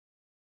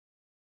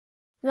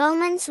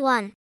Romans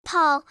 1.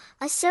 Paul,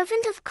 a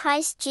servant of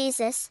Christ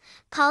Jesus,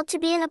 called to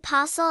be an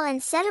apostle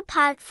and set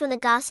apart for the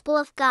gospel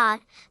of God,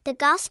 the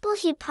gospel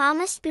he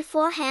promised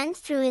beforehand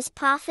through his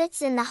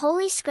prophets in the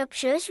Holy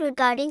Scriptures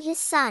regarding his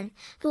Son,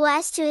 who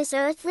as to his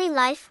earthly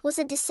life was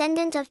a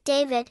descendant of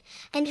David,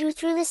 and who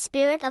through the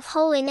Spirit of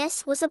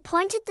holiness was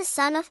appointed the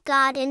Son of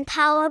God in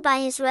power by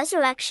his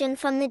resurrection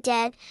from the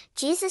dead,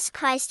 Jesus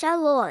Christ our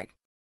Lord.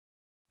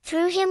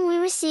 Through him we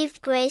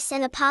received grace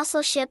and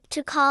apostleship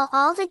to call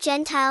all the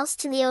Gentiles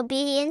to the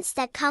obedience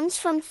that comes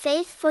from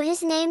faith for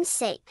his name's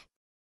sake.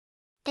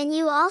 And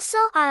you also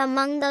are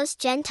among those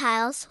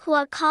Gentiles who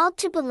are called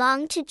to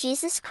belong to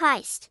Jesus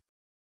Christ.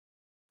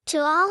 To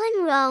all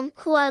in Rome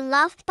who are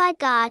loved by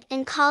God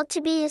and called to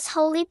be his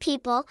holy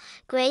people,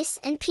 grace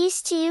and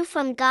peace to you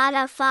from God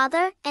our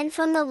Father and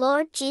from the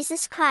Lord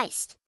Jesus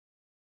Christ.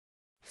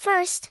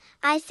 First,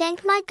 I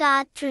thank my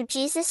God through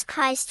Jesus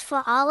Christ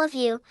for all of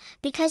you,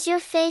 because your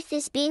faith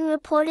is being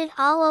reported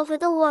all over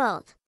the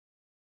world.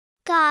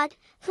 God,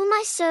 whom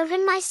I serve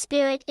in my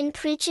spirit in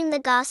preaching the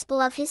gospel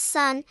of his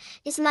Son,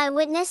 is my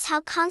witness how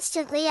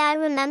constantly I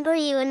remember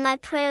you in my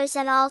prayers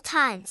at all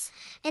times,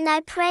 and I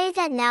pray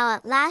that now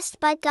at last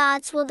by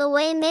God's will the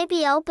way may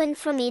be opened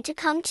for me to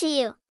come to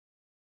you.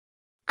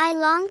 I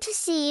long to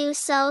see you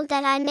so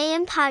that I may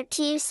impart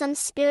to you some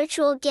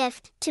spiritual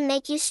gift to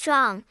make you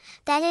strong,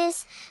 that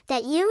is,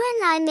 that you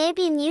and I may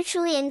be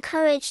mutually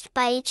encouraged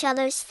by each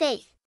other's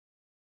faith.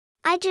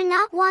 I do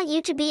not want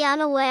you to be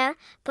unaware,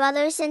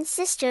 brothers and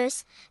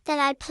sisters, that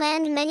I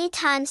planned many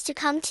times to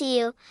come to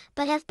you,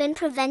 but have been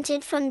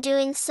prevented from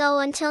doing so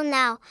until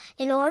now,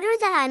 in order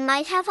that I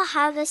might have a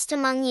harvest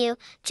among you,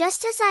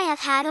 just as I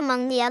have had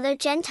among the other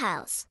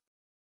Gentiles.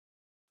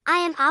 I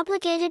am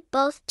obligated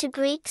both to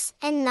Greeks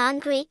and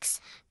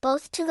non-Greeks,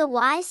 both to the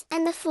wise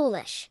and the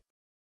foolish.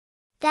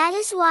 That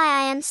is why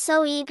I am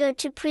so eager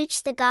to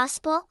preach the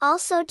gospel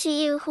also to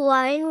you who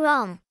are in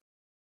Rome.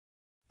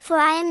 For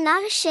I am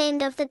not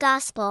ashamed of the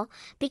gospel,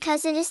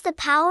 because it is the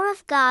power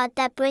of God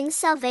that brings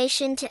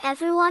salvation to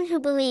everyone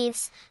who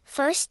believes,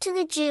 first to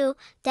the Jew,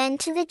 then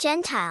to the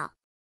Gentile.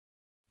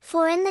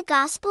 For in the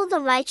gospel the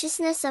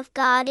righteousness of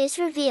God is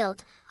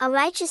revealed, a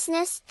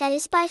righteousness that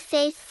is by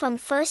faith from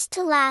first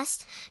to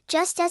last,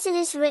 just as it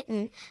is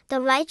written,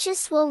 the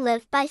righteous will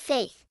live by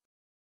faith.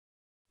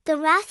 The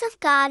wrath of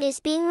God is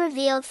being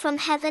revealed from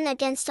heaven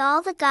against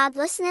all the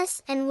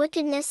godlessness and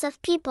wickedness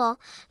of people,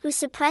 who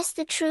suppress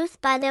the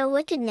truth by their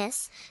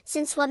wickedness,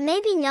 since what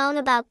may be known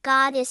about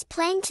God is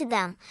plain to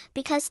them,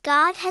 because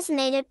God has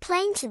made it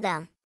plain to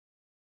them.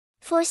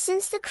 For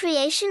since the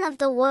creation of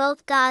the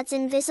world God's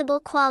invisible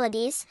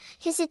qualities,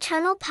 his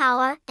eternal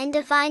power and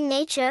divine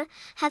nature,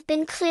 have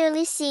been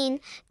clearly seen,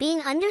 being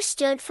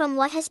understood from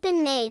what has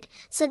been made,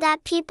 so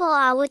that people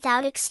are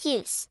without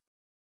excuse.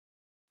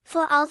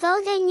 For although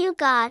they knew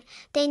God,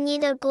 they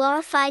neither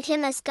glorified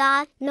him as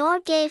God nor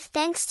gave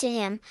thanks to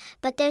him,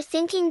 but their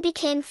thinking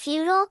became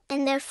futile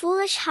and their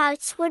foolish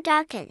hearts were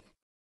darkened.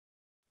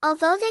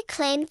 Although they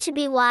claimed to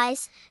be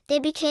wise, they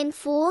became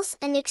fools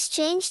and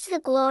exchanged the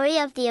glory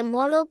of the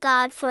immortal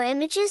God for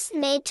images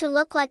made to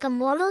look like a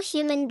mortal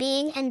human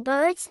being and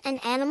birds and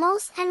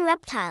animals and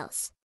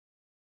reptiles.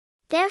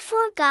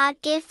 Therefore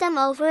God gave them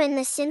over in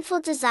the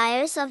sinful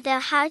desires of their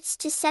hearts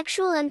to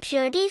sexual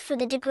impurity for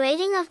the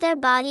degrading of their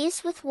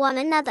bodies with one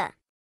another.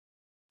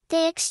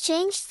 They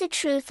exchanged the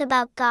truth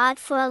about God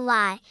for a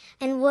lie,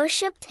 and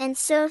worshipped and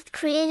served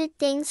created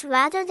things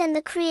rather than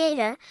the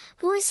Creator,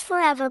 who is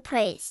forever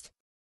praised.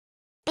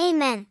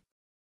 Amen.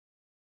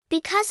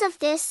 Because of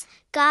this,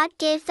 God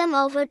gave them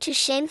over to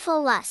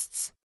shameful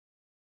lusts.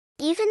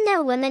 Even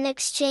their women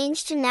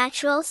exchanged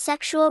natural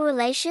sexual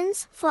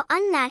relations for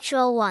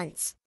unnatural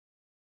ones.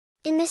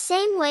 In the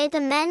same way the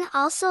men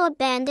also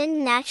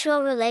abandoned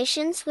natural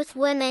relations with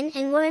women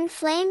and were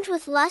inflamed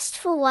with lust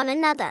for one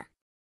another.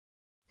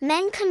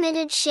 Men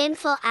committed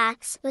shameful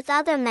acts with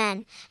other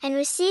men, and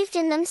received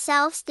in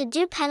themselves the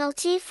due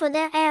penalty for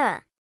their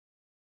error.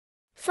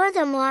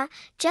 Furthermore,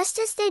 just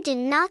as they did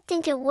not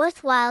think it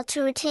worthwhile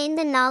to retain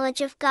the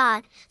knowledge of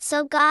God,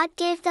 so God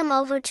gave them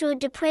over to a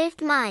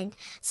depraved mind,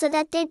 so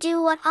that they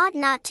do what ought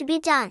not to be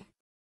done.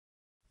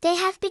 They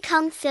have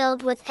become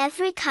filled with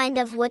every kind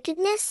of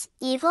wickedness,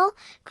 evil,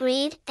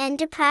 greed, and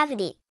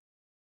depravity.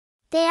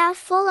 They are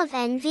full of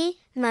envy,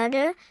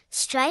 murder,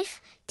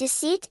 strife,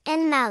 deceit,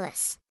 and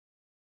malice.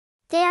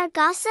 They are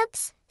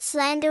gossips,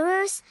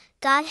 slanderers,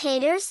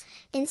 God-haters,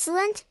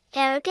 insolent,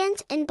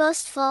 arrogant, and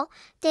boastful.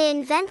 They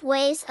invent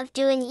ways of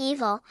doing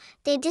evil,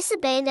 they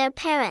disobey their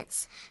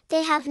parents,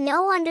 they have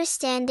no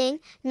understanding,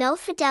 no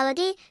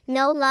fidelity,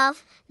 no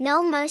love,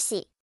 no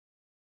mercy.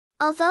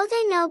 Although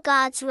they know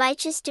God's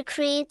righteous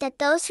decree that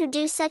those who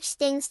do such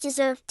things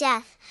deserve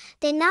death,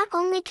 they not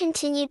only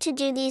continue to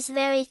do these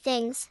very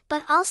things,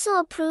 but also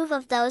approve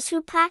of those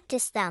who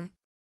practice them.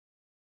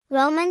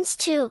 Romans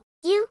 2.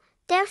 You,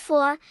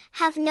 therefore,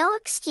 have no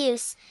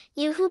excuse,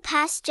 you who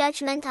pass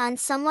judgment on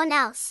someone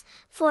else,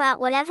 for at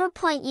whatever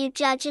point you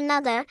judge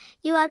another,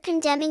 you are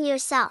condemning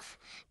yourself,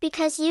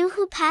 because you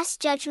who pass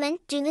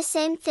judgment do the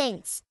same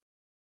things.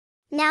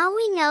 Now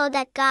we know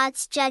that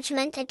God's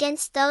judgment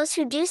against those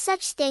who do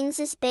such things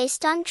is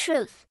based on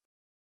truth.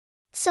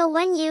 So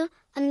when you,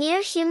 a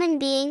mere human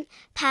being,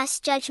 pass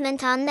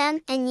judgment on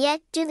them and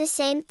yet do the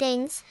same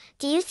things,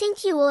 do you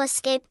think you will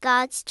escape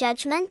God's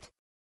judgment?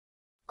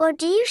 Or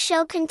do you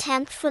show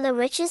contempt for the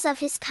riches of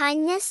His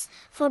kindness,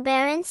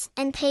 forbearance,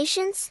 and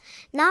patience,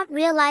 not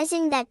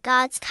realizing that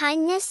God's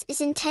kindness is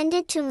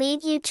intended to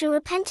lead you to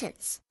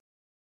repentance?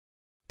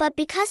 But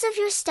because of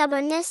your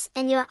stubbornness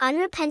and your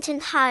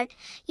unrepentant heart,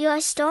 you are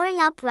storing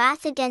up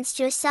wrath against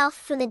yourself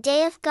for the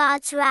day of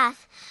God's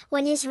wrath,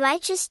 when His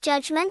righteous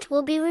judgment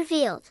will be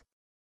revealed.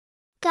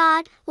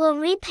 God will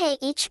repay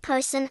each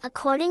person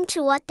according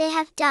to what they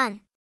have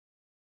done.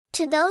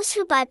 To those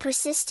who by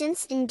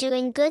persistence in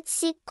doing good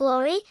seek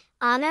glory,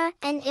 honor,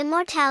 and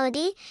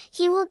immortality,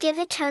 He will give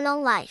eternal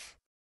life.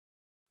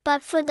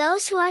 But for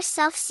those who are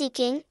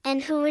self-seeking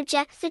and who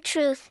reject the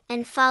truth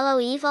and follow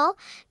evil,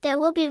 there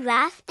will be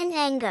wrath and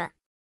anger.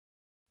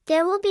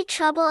 There will be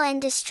trouble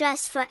and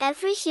distress for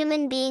every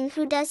human being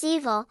who does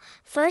evil,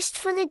 first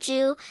for the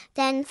Jew,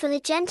 then for the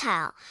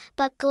Gentile,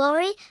 but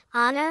glory,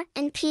 honor,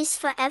 and peace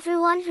for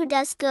everyone who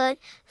does good,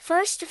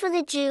 first for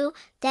the Jew,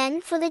 then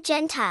for the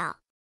Gentile.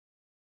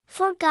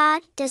 For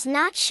God does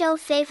not show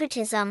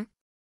favoritism.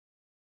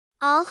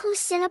 All who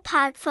sin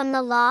apart from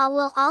the law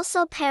will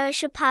also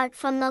perish apart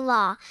from the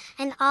law,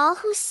 and all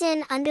who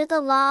sin under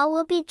the law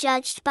will be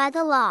judged by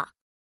the law.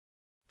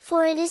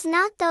 For it is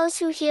not those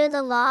who hear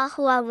the law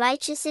who are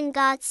righteous in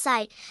God's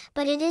sight,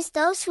 but it is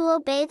those who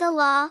obey the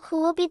law who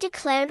will be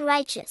declared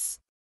righteous.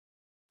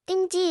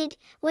 Indeed,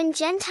 when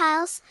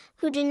Gentiles,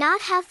 who do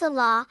not have the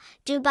law,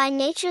 do by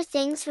nature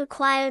things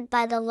required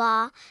by the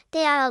law,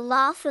 they are a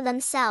law for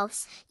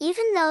themselves,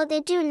 even though they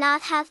do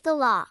not have the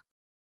law.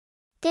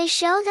 They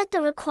show that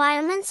the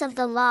requirements of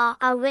the law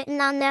are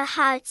written on their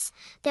hearts,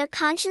 their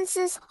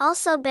consciences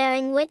also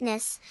bearing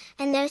witness,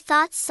 and their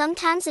thoughts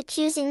sometimes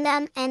accusing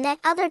them and at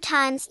other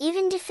times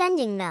even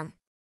defending them.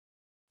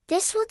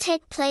 This will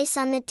take place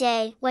on the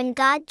day when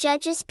God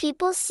judges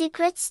people's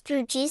secrets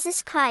through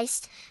Jesus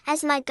Christ,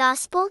 as my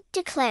gospel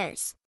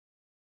declares.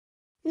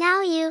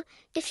 Now you,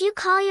 if you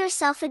call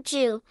yourself a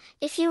Jew,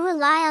 if you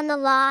rely on the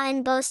law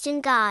and boast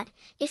in God,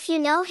 if you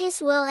know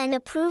His will and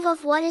approve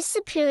of what is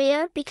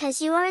superior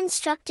because you are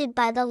instructed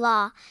by the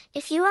law,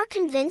 if you are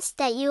convinced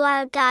that you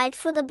are a guide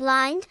for the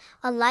blind,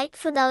 a light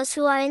for those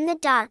who are in the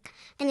dark,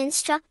 an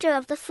instructor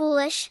of the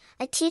foolish,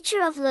 a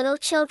teacher of little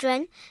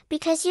children,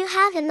 because you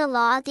have in the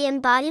law the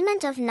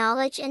embodiment of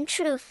knowledge and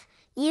truth,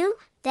 you,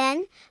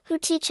 then, who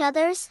teach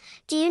others,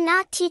 do you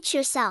not teach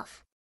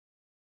yourself?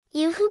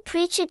 You who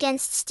preach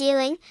against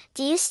stealing,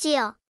 do you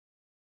steal?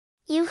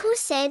 You who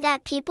say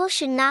that people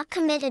should not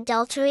commit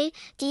adultery,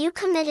 do you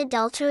commit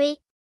adultery?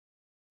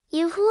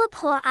 You who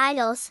abhor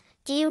idols,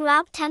 do you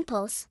rob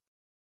temples?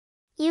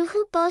 You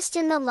who boast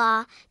in the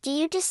law, do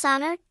you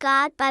dishonor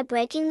God by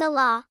breaking the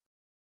law?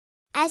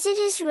 As it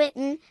is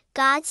written,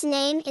 God's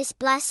name is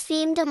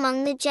blasphemed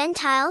among the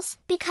Gentiles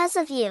because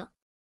of you.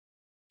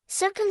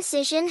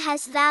 Circumcision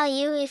has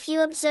value if you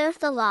observe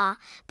the law,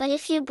 but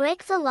if you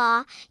break the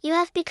law, you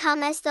have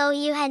become as though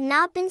you had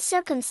not been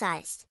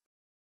circumcised.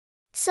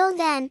 So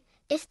then,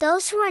 if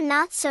those who are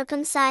not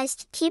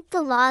circumcised keep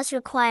the law's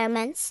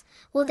requirements,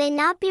 will they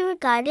not be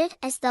regarded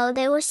as though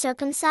they were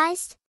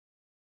circumcised?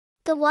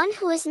 The one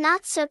who is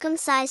not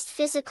circumcised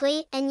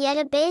physically and yet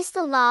obeys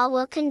the law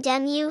will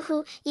condemn you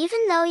who,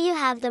 even though you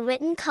have the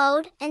written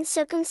code and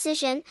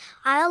circumcision,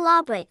 are a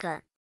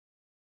lawbreaker.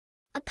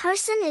 A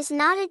person is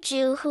not a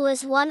Jew who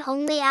is one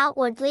only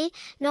outwardly,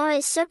 nor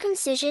is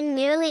circumcision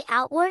merely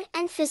outward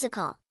and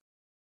physical.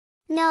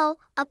 No,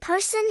 a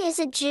person is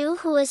a Jew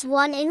who is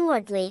one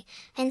inwardly,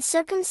 and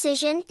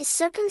circumcision is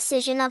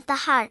circumcision of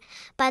the heart,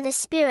 by the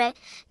Spirit,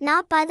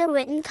 not by the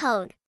written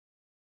code.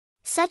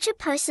 Such a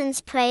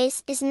person's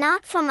praise is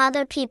not from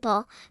other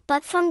people,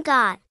 but from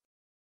God.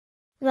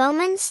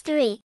 Romans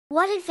 3.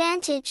 What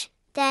advantage,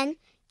 then,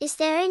 is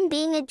there in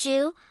being a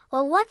Jew,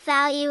 or what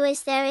value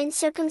is there in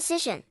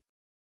circumcision?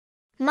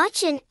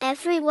 Much in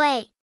every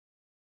way.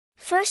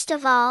 First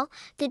of all,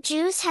 the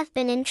Jews have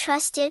been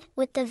entrusted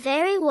with the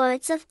very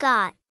words of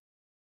God.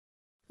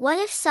 What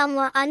if some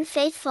were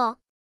unfaithful?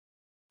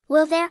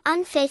 Will their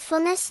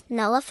unfaithfulness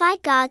nullify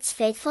God's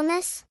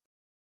faithfulness?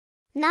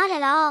 Not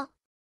at all.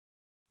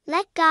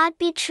 Let God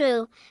be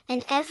true,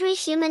 and every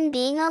human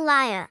being a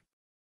liar.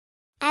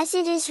 As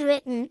it is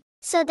written,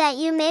 so that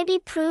you may be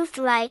proved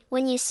right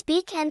when you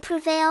speak and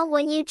prevail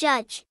when you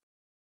judge.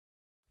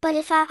 But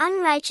if our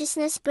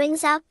unrighteousness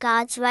brings out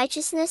God's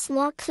righteousness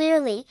more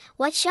clearly,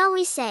 what shall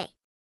we say?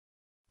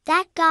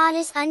 That God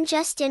is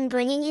unjust in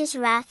bringing His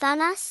wrath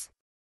on us?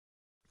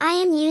 I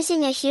am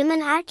using a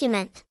human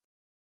argument.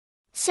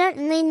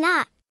 Certainly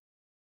not.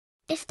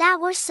 If that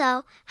were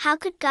so, how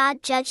could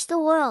God judge the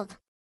world?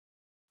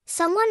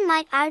 Someone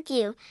might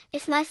argue,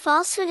 if my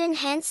falsehood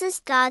enhances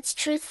God's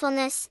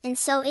truthfulness and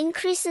so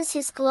increases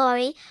His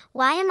glory,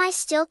 why am I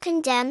still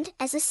condemned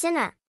as a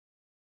sinner?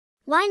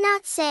 Why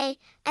not say,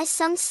 as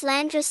some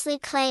slanderously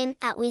claim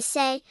that we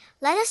say,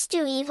 let us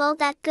do evil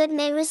that good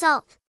may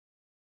result?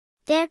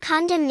 Their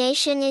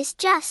condemnation is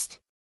just.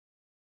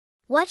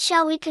 What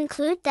shall we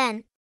conclude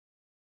then?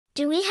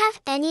 Do we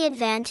have any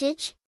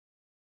advantage?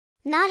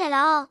 Not at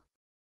all.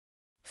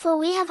 For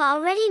we have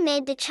already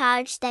made the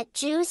charge that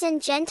Jews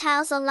and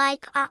Gentiles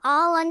alike are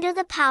all under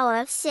the power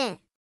of sin.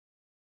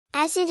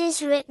 As it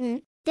is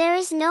written, there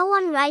is no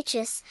one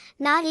righteous,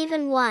 not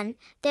even one,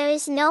 there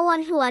is no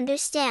one who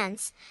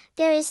understands,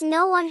 there is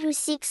no one who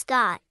seeks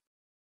God.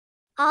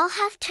 All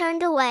have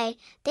turned away,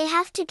 they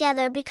have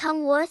together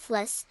become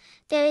worthless,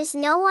 there is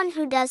no one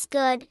who does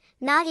good,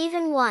 not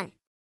even one.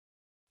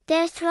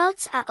 Their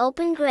throats are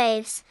open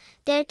graves,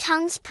 their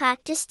tongues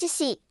practice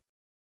deceit.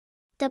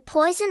 The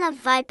poison of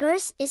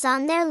vipers is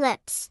on their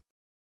lips.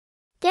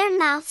 Their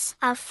mouths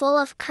are full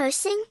of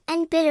cursing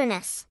and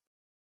bitterness.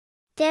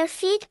 Their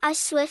feet are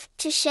swift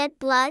to shed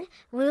blood,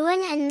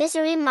 ruin and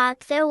misery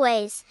mark their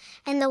ways,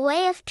 and the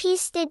way of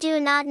peace they do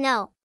not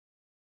know.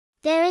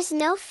 There is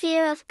no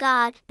fear of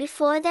God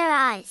before their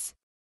eyes.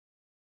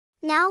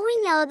 Now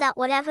we know that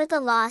whatever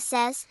the law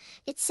says,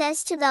 it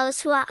says to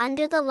those who are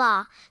under the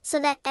law, so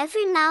that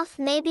every mouth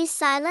may be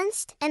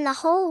silenced and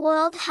the whole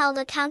world held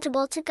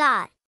accountable to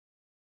God.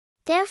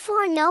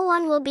 Therefore no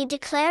one will be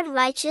declared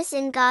righteous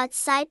in God's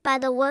sight by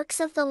the works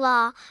of the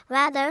law,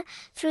 rather,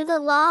 through the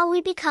law we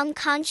become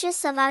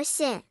conscious of our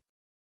sin.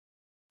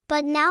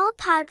 But now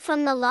apart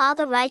from the law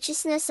the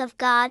righteousness of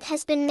God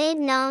has been made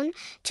known,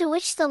 to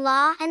which the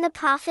law and the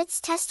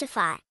prophets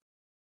testify.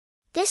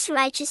 This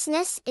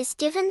righteousness is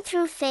given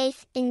through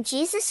faith in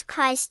Jesus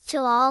Christ to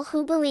all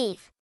who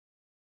believe.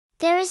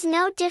 There is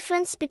no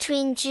difference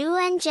between Jew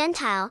and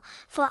Gentile,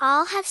 for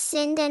all have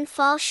sinned and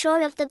fall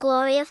short of the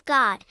glory of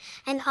God,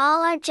 and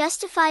all are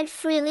justified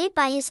freely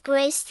by His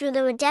grace through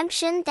the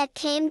redemption that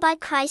came by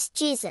Christ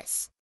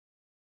Jesus.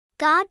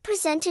 God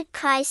presented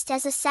Christ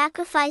as a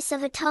sacrifice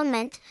of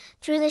atonement,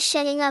 through the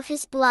shedding of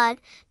His blood,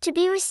 to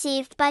be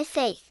received by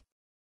faith.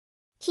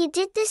 He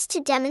did this to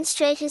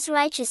demonstrate His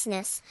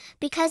righteousness,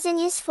 because in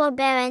His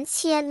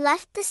forbearance He had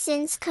left the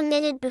sins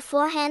committed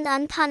beforehand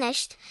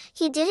unpunished.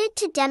 He did it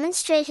to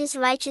demonstrate His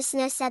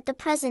righteousness at the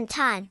present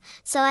time,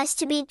 so as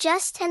to be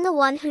just and the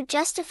one who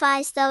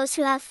justifies those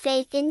who have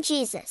faith in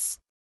Jesus.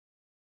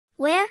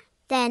 Where,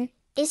 then,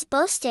 is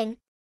boasting?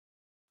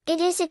 It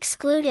is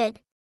excluded.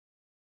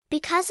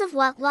 Because of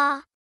what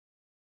law?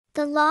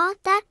 The law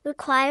that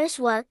requires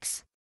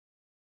works?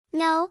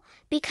 No,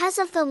 because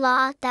of the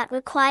law that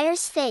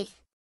requires faith.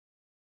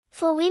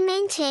 For we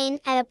maintain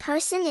that a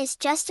person is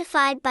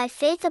justified by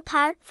faith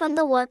apart from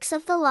the works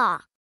of the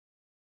law.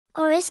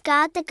 Or is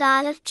God the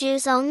God of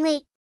Jews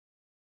only?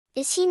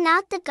 Is He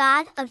not the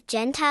God of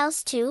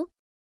Gentiles too?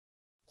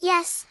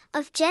 Yes,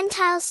 of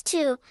Gentiles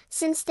too,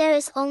 since there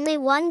is only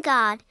one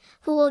God,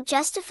 who will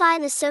justify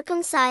the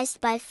circumcised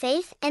by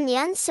faith and the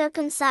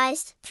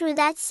uncircumcised through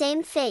that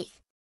same faith.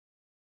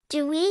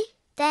 Do we,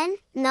 then,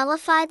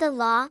 nullify the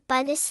law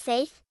by this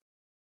faith?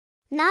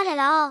 Not at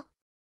all.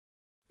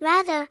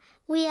 Rather,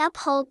 we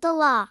uphold the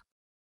law.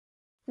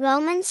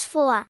 Romans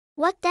 4.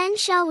 What then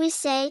shall we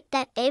say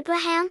that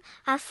Abraham,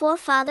 our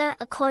forefather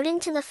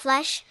according to the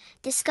flesh,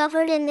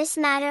 discovered in this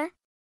matter?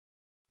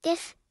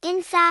 If,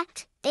 in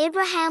fact,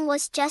 Abraham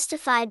was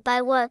justified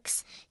by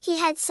works, he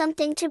had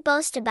something to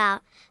boast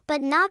about,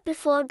 but not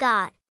before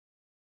God.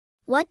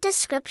 What does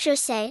Scripture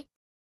say?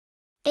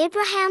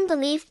 Abraham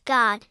believed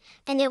God,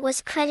 and it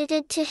was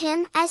credited to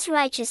him as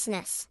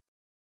righteousness.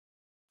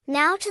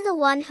 Now to the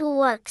one who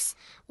works,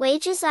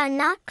 wages are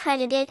not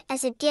credited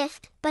as a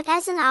gift, but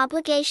as an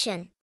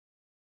obligation.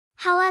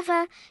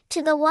 However,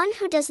 to the one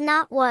who does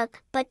not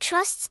work, but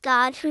trusts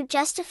God who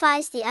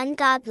justifies the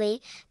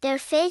ungodly, their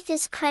faith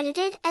is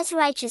credited as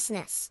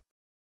righteousness.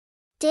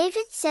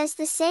 David says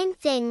the same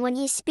thing when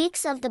he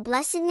speaks of the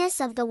blessedness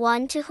of the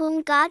one to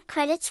whom God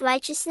credits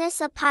righteousness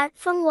apart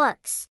from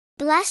works.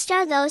 Blessed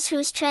are those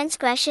whose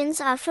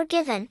transgressions are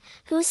forgiven,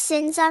 whose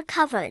sins are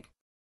covered.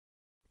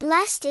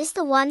 Blessed is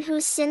the one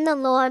whose sin the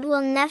Lord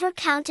will never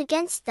count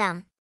against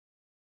them.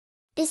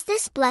 Is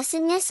this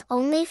blessedness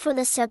only for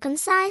the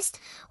circumcised,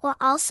 or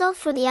also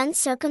for the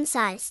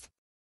uncircumcised?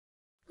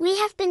 We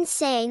have been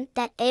saying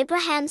that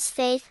Abraham's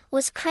faith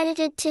was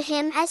credited to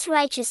him as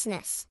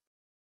righteousness.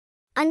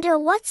 Under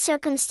what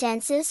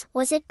circumstances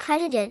was it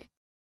credited?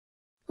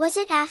 Was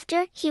it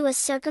after he was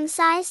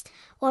circumcised,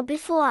 or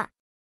before?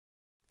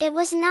 It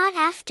was not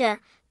after,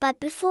 but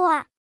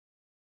before.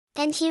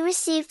 And he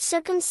received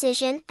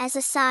circumcision as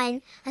a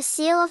sign, a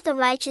seal of the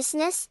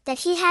righteousness that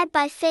he had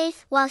by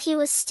faith while he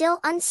was still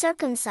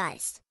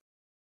uncircumcised.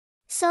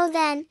 So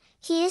then,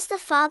 he is the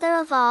father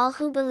of all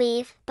who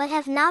believe but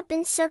have not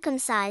been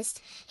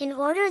circumcised, in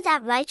order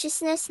that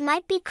righteousness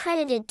might be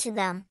credited to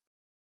them.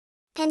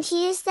 And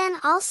he is then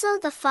also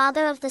the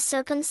father of the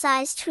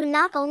circumcised who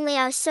not only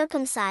are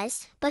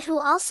circumcised, but who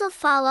also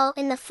follow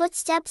in the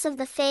footsteps of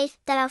the faith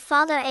that our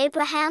father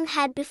Abraham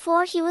had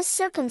before he was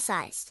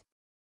circumcised.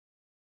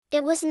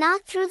 It was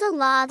not through the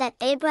law that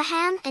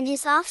Abraham and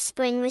his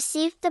offspring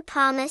received the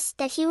promise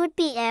that he would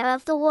be heir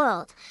of the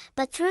world,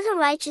 but through the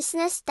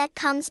righteousness that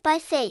comes by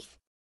faith.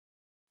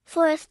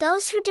 For if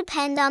those who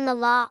depend on the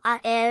law are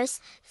heirs,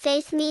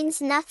 faith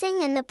means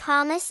nothing and the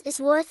promise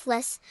is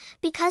worthless,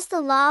 because the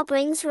law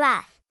brings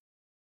wrath.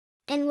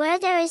 And where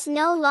there is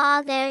no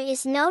law there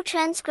is no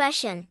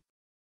transgression.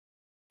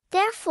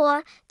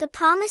 Therefore, the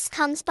promise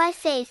comes by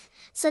faith,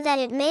 so that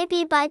it may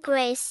be by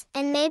grace,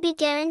 and may be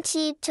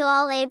guaranteed to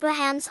all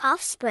Abraham's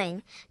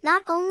offspring,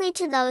 not only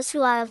to those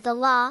who are of the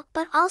law,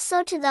 but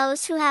also to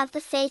those who have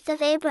the faith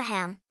of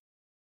Abraham.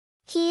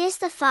 He is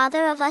the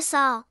father of us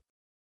all.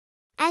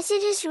 As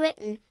it is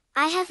written,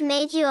 I have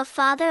made you a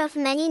father of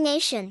many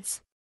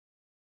nations.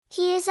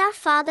 He is our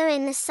Father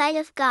in the sight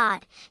of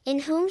God,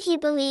 in whom he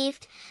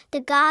believed, the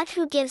God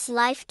who gives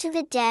life to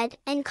the dead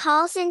and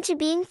calls into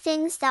being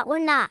things that were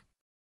not.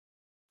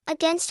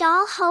 Against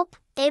all hope,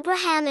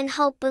 Abraham in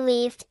hope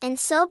believed, and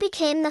so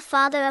became the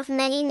father of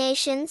many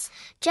nations,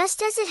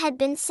 just as it had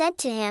been said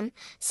to him,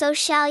 so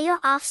shall your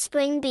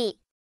offspring be.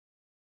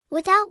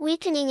 Without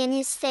weakening in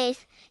his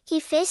faith, he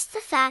faced the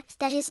fact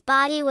that his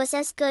body was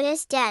as good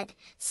as dead,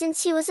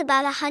 since he was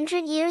about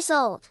 100 years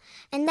old,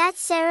 and that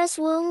Sarah's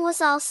womb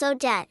was also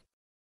dead.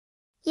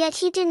 Yet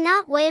he did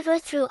not waver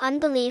through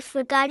unbelief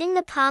regarding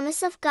the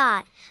promise of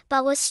God,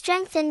 but was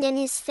strengthened in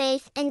his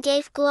faith and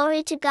gave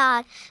glory to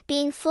God,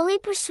 being fully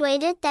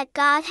persuaded that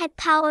God had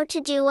power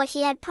to do what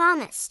he had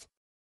promised.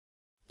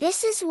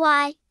 This is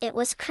why it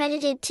was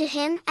credited to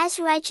him as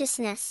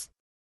righteousness.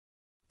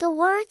 The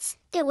words,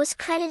 "it was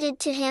credited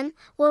to him,"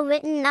 were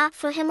written not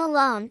for him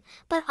alone,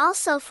 but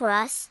also for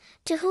us,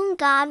 to whom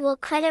God will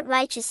credit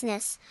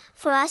righteousness,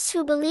 for us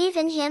who believe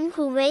in him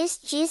who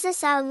raised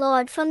Jesus our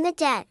Lord from the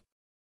dead.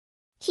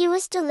 He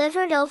was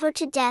delivered over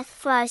to death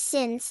for our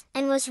sins,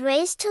 and was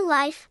raised to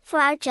life for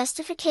our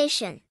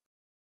justification.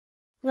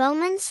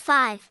 Romans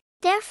 5.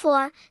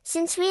 Therefore,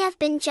 since we have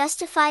been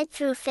justified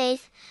through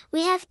faith,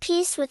 we have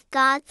peace with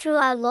God through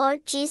our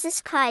Lord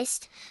Jesus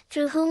Christ,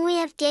 through whom we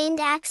have gained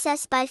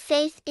access by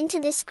faith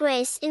into this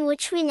grace in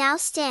which we now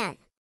stand.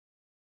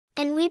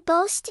 And we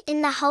boast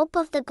in the hope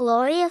of the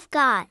glory of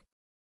God.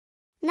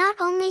 Not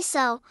only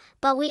so,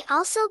 but we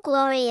also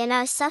glory in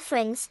our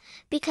sufferings,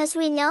 because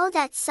we know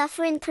that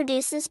suffering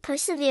produces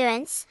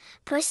perseverance,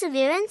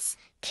 perseverance,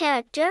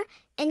 character,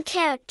 and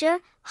character,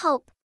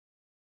 hope.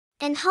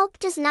 And hope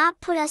does not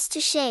put us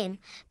to shame,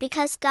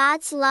 because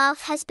God's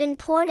love has been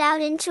poured out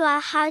into our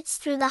hearts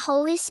through the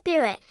Holy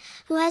Spirit,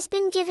 who has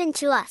been given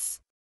to us.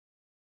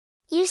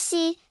 You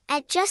see,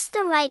 at just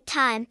the right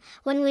time,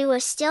 when we were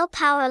still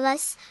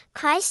powerless,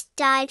 Christ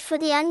died for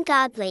the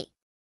ungodly.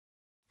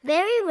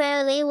 Very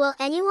rarely will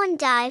anyone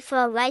die for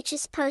a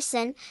righteous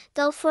person,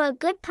 though for a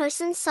good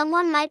person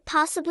someone might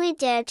possibly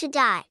dare to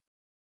die.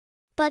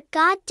 But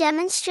God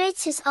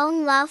demonstrates his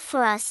own love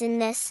for us in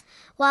this: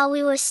 while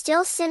we were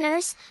still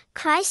sinners,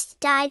 Christ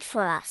died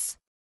for us.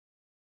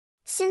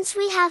 Since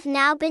we have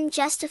now been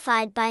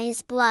justified by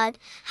his blood,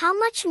 how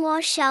much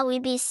more shall we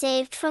be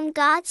saved from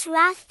God's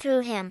wrath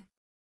through him?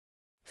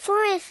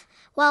 For if,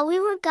 while we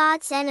were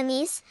God's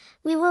enemies,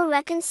 we were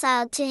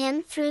reconciled to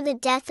him through the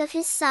death of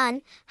his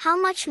Son, how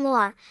much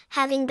more,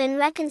 having been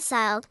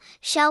reconciled,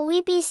 shall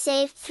we be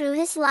saved through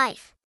his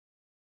life?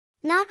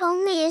 Not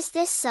only is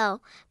this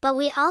so, but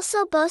we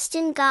also boast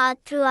in God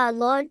through our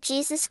Lord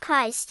Jesus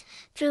Christ,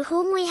 through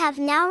whom we have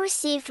now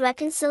received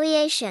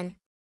reconciliation.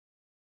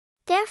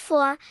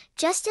 Therefore,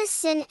 just as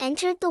sin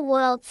entered the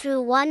world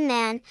through one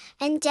man,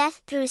 and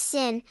death through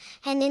sin,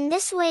 and in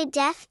this way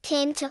death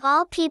came to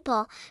all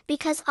people,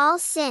 because all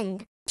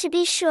sinned. To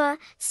be sure,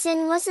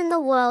 sin was in the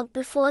world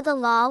before the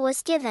law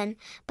was given,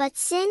 but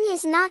sin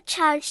is not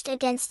charged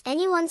against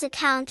anyone's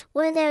account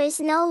where there is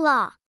no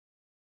law.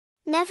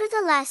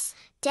 Nevertheless,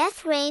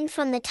 death reigned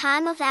from the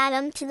time of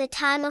Adam to the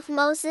time of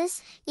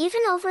Moses,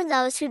 even over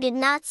those who did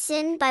not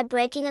sin by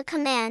breaking a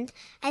command,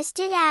 as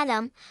did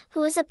Adam,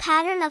 who is a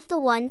pattern of the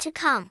one to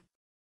come.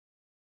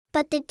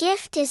 But the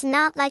gift is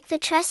not like the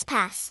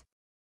trespass.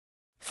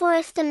 For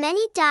if the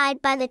many died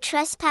by the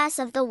trespass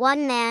of the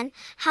one man,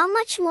 how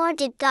much more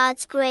did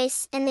God's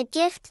grace and the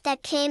gift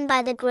that came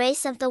by the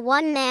grace of the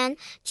one man,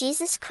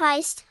 Jesus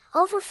Christ,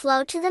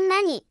 overflow to the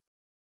many?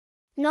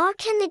 Nor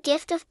can the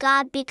gift of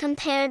God be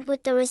compared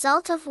with the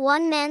result of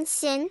one man's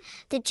sin.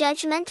 The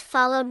judgment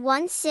followed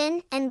one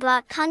sin and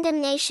brought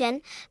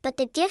condemnation, but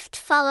the gift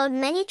followed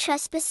many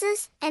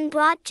trespasses and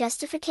brought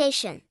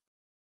justification.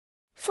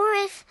 For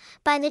if,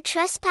 by the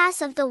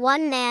trespass of the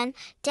one man,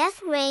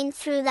 death reigned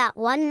through that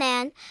one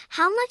man,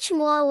 how much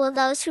more will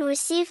those who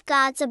receive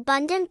God's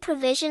abundant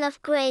provision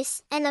of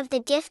grace and of the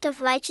gift of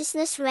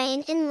righteousness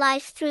reign in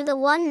life through the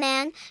one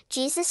man,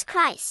 Jesus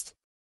Christ?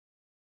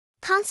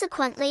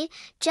 Consequently,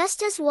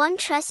 just as one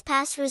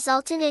trespass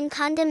resulted in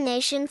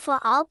condemnation for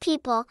all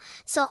people,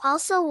 so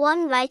also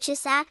one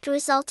righteous act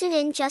resulted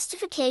in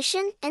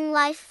justification and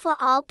life for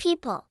all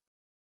people.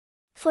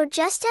 For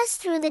just as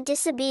through the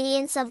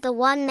disobedience of the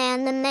one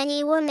man the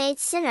many were made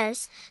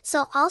sinners,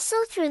 so also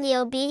through the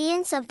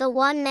obedience of the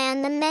one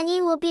man the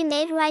many will be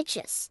made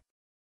righteous.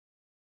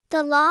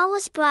 The law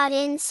was brought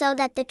in so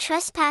that the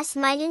trespass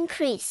might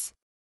increase.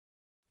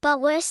 But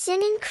where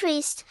sin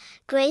increased,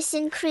 grace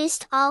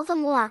increased all the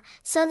more,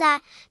 so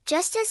that,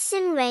 just as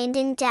sin reigned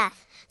in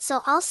death,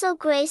 so also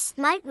grace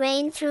might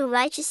reign through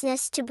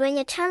righteousness to bring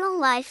eternal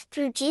life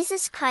through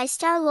Jesus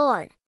Christ our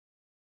Lord.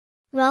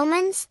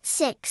 Romans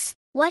 6.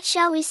 What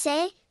shall we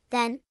say,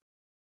 then?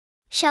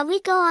 Shall we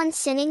go on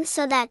sinning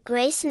so that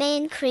grace may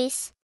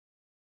increase?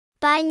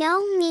 By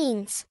no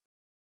means.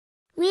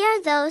 We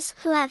are those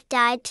who have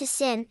died to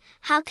sin.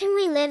 How can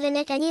we live in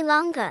it any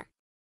longer?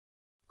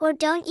 Or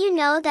don't you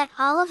know that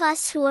all of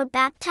us who were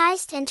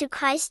baptized into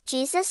Christ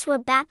Jesus were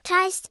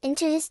baptized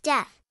into his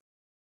death?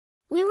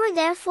 We were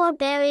therefore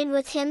buried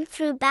with him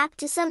through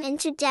baptism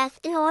into death,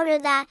 in order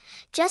that,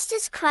 just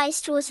as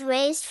Christ was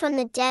raised from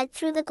the dead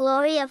through the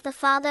glory of the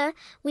Father,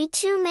 we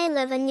too may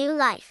live a new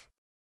life.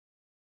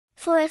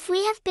 For if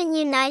we have been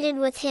united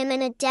with him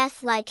in a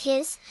death like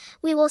his,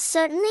 we will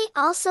certainly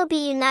also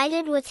be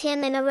united with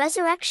him in a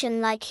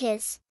resurrection like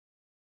his.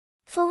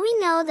 For we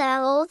know that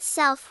our old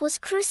self was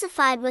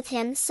crucified with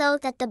him so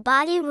that the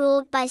body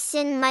ruled by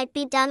sin might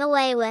be done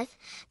away with,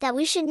 that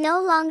we should no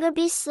longer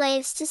be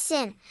slaves to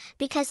sin,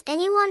 because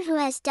anyone who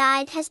has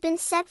died has been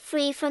set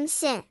free from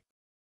sin.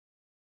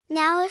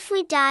 Now if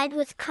we died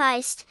with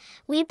Christ,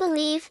 we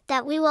believe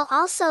that we will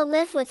also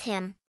live with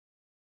him.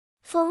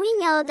 For we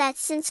know that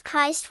since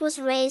Christ was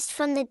raised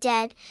from the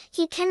dead,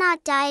 he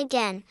cannot die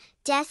again.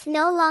 Death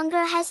no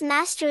longer has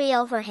mastery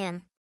over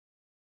him.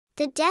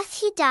 The death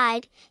he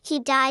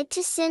died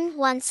to sin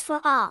once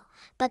for all,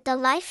 but the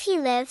life he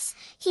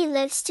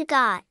lives to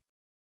God.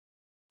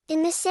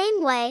 In the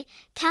same way,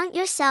 count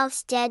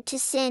yourselves dead to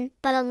sin,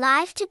 but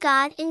alive to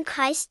God in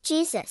Christ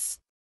Jesus.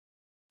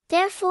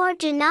 Therefore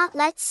do not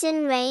let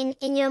sin reign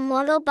in your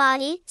mortal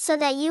body, so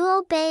that you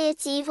obey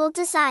its evil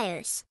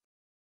desires.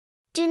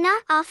 Do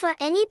not offer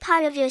any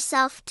part of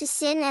yourself to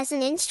sin as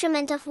an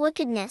instrument of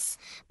wickedness,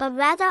 but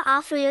rather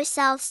offer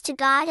yourselves to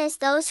God as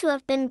those who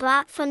have been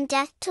brought from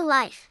death to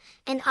life,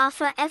 and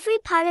offer every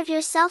part of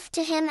yourself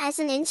to him as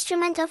an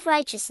instrument of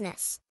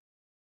righteousness.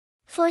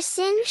 For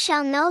sin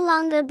shall no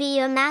longer be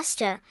your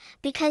master,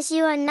 because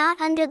you are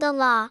not under the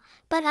law,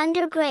 but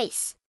under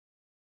grace.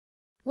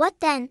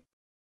 What then?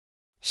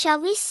 Shall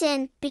we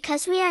sin,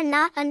 because we are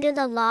not under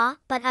the law,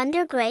 but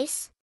under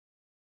grace?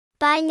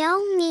 By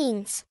no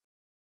means.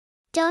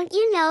 Don't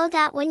you know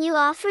that when you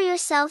offer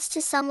yourselves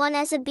to someone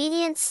as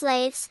obedient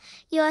slaves,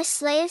 you are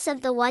slaves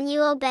of the one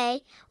you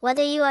obey,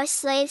 whether you are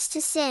slaves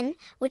to sin,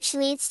 which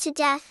leads to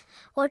death,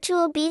 or to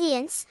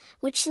obedience,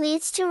 which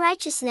leads to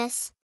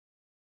righteousness?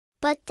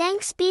 But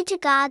thanks be to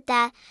God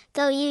that,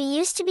 though you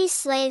used to be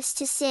slaves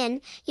to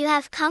sin, you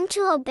have come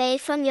to obey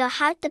from your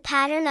heart the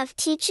pattern of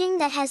teaching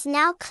that has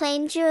now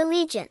claimed your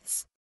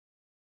allegiance.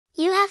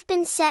 You have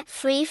been set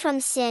free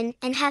from sin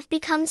and have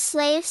become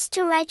slaves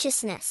to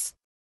righteousness.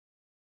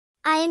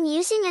 I am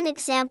using an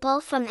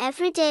example from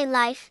everyday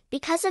life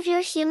because of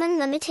your human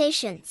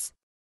limitations.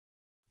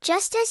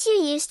 Just as you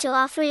used to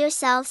offer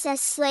yourselves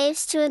as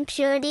slaves to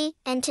impurity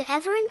and to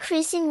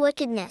ever-increasing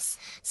wickedness,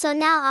 so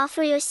now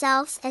offer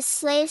yourselves as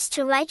slaves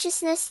to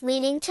righteousness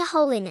leading to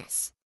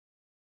holiness.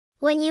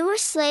 When you were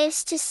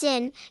slaves to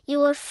sin, you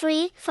were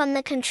free from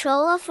the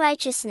control of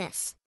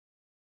righteousness.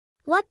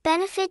 What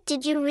benefit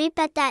did you reap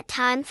at that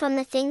time from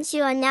the things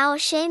you are now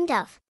ashamed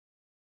of?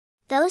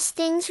 Those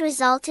things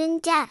result in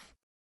death.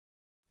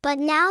 But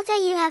now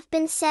that you have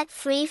been set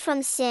free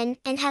from sin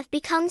and have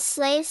become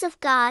slaves of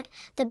God,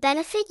 the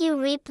benefit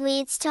you reap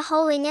leads to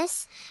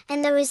holiness,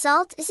 and the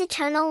result is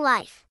eternal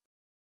life.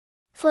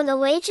 For the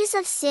wages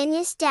of sin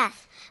is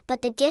death,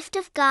 but the gift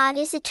of God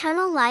is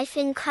eternal life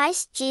in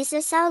Christ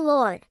Jesus our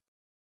Lord.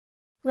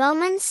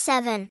 Romans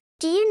 7.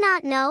 Do you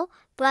not know,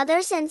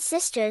 brothers and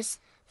sisters,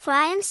 for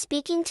I am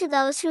speaking to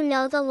those who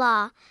know the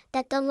law,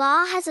 that the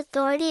law has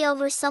authority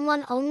over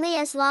someone only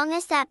as long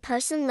as that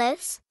person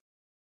lives?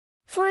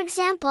 For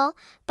example,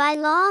 by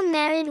law a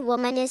married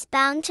woman is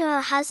bound to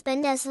her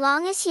husband as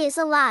long as he is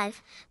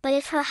alive, but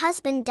if her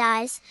husband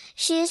dies,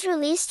 she is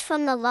released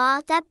from the law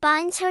that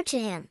binds her to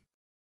him.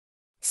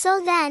 So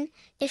then,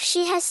 if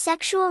she has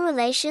sexual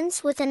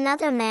relations with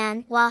another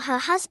man while her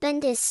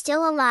husband is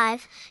still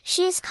alive,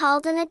 she is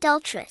called an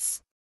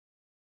adulteress.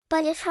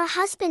 But if her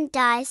husband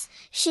dies,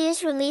 she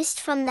is released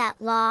from that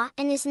law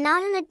and is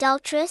not an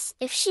adulteress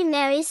if she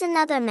marries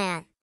another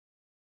man.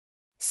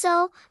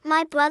 So,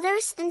 my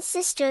brothers and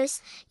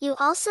sisters, you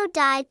also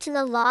died to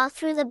the law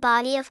through the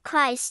body of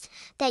Christ,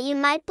 that you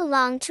might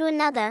belong to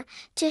another,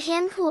 to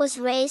him who was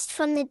raised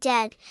from the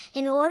dead,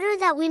 in order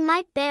that we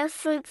might bear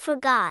fruit for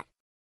God.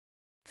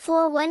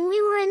 For when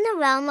we were in the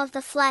realm of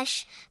the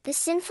flesh, the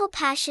sinful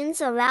passions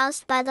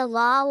aroused by the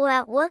law were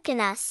at work in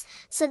us,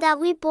 so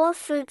that we bore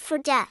fruit for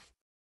death.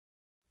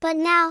 But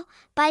now,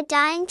 by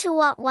dying to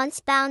what once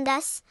bound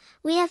us,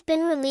 we have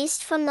been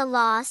released from the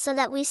law so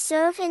that we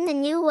serve in the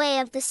new way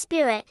of the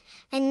Spirit,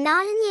 and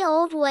not in the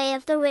old way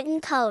of the written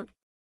code.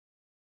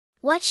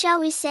 What shall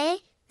we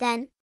say,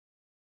 then?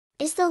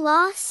 Is the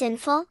law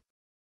sinful?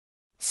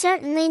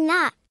 Certainly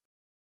not.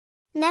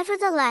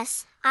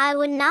 Nevertheless, I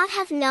would not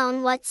have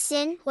known what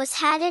sin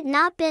was had it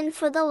not been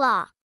for the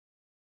law.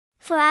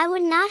 For I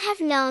would not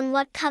have known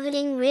what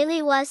coveting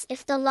really was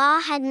if the law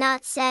had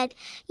not said,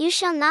 "You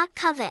shall not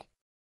covet."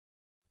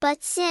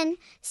 But sin,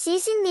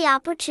 seizing the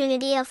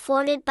opportunity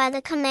afforded by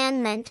the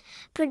commandment,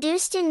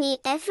 produced in me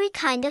every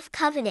kind of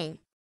coveting.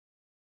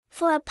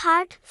 For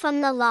apart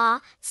from the law,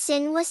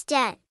 sin was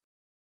dead.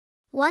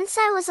 Once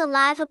I was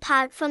alive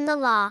apart from the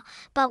law,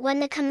 but when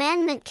the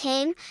commandment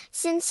came,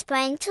 sin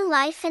sprang to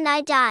life and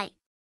I died.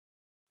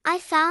 I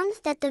found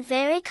that the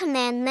very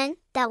commandment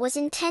that was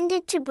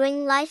intended to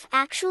bring life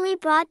actually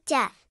brought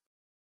death.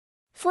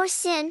 For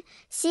sin,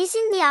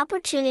 seizing the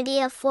opportunity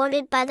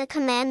afforded by the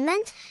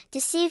commandment,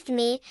 deceived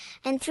me,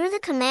 and through the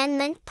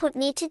commandment put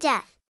me to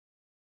death.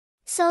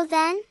 So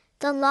then,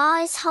 the law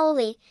is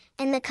holy,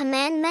 and the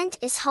commandment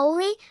is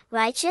holy,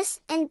 righteous,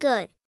 and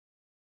good.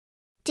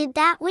 Did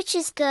that which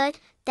is good,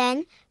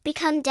 then,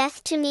 become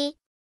death to me?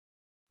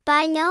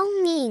 By no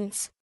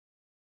means.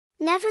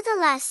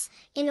 Nevertheless,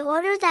 in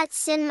order that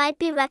sin might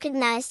be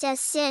recognized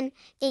as sin,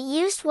 it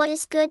used what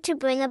is good to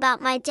bring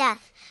about my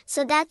death,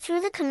 so that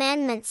through the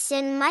commandment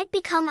sin might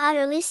become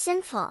utterly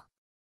sinful.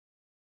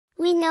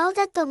 We know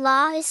that the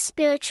law is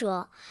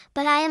spiritual,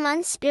 but I am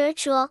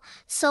unspiritual,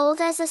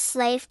 sold as a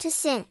slave to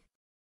sin.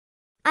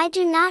 I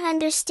do not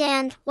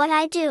understand what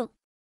I do.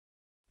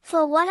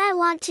 For what I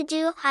want to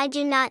do I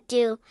do not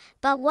do,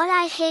 but what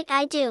I hate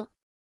I do.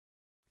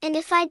 And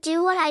if I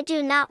do what I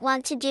do not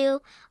want to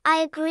do, I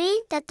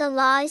agree that the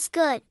law is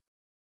good.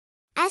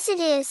 As it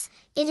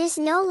is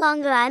no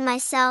longer I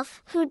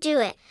myself who do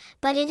it,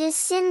 but it is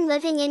sin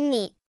living in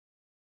me.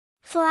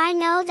 For I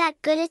know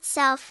that good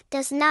itself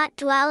does not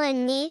dwell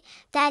in me,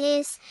 that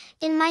is,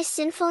 in my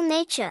sinful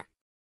nature.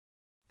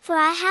 For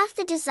I have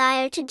the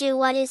desire to do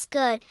what is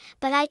good,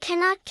 but I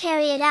cannot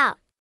carry it out.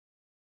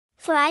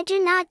 For I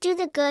do not do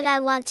the good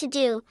I want to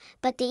do,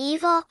 but the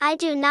evil I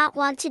do not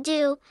want to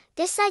do,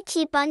 this I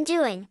keep on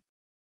doing.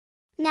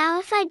 Now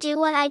if I do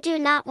what I do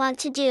not want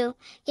to do,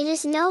 it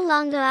is no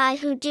longer I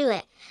who do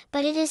it,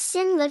 but it is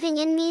sin living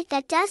in me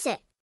that does it.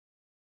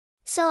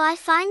 So I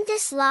find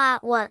this law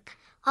at work: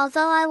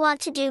 although I want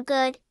to do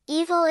good,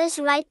 evil is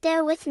right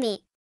there with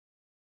me.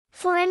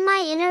 For in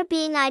my inner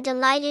being I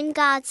delight in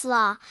God's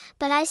law,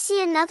 but I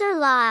see another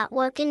law at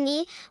work in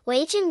me,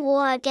 waging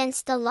war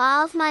against the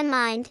law of my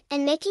mind,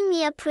 and making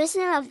me a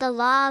prisoner of the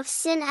law of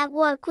sin at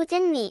work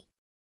within me.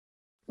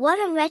 What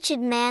a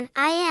wretched man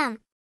I am!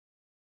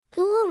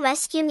 Who will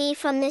rescue me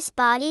from this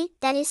body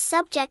that is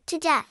subject to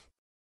death?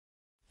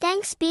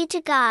 Thanks be to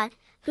God,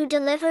 who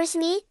delivers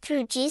me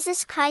through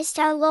Jesus Christ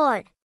our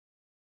Lord.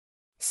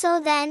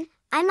 So then,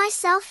 I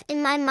myself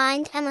in my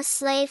mind am a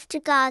slave to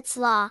God's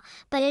law,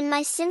 but in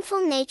my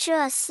sinful nature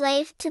a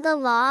slave to the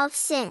law of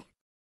sin.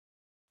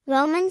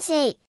 Romans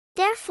 8.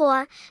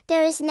 Therefore,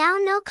 there is now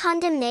no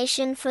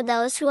condemnation for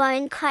those who are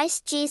in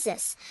Christ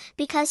Jesus,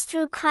 because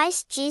through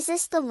Christ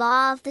Jesus the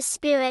law of the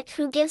Spirit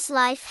who gives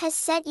life has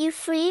set you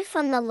free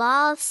from the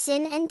law of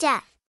sin and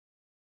death.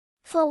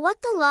 For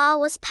what the law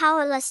was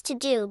powerless to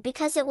do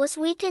because it was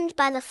weakened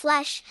by the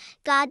flesh,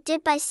 God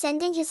did by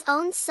sending his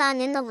own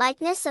Son in the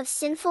likeness of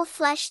sinful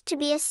flesh to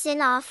be a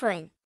sin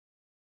offering.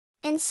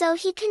 And so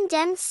he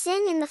condemned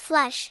sin in the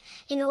flesh,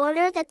 in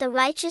order that the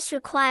righteous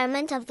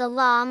requirement of the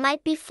law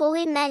might be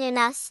fully met in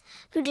us,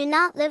 who do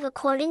not live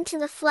according to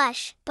the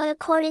flesh, but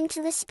according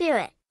to the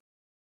Spirit.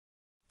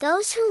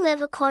 Those who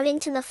live according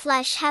to the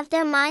flesh have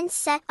their minds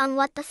set on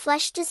what the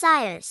flesh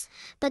desires,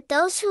 but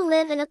those who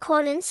live in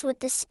accordance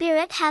with the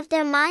Spirit have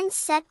their minds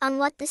set on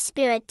what the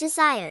Spirit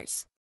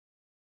desires.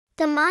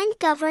 The mind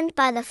governed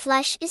by the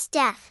flesh is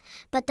death,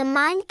 but the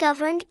mind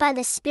governed by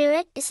the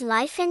Spirit is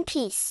life and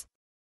peace.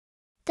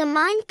 The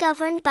mind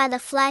governed by the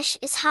flesh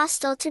is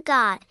hostile to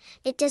God.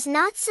 It does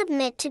not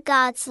submit to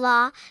God's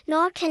law,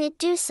 nor can it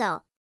do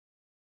so.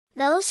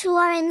 Those who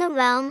are in the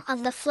realm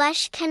of the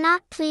flesh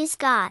cannot please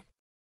God.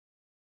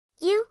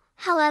 You,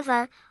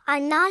 however, are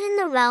not in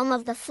the realm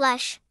of the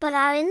flesh, but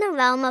are in the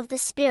realm of the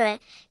Spirit,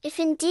 if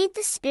indeed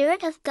the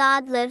Spirit of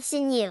God lives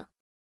in you.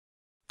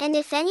 And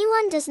if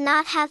anyone does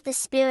not have the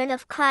Spirit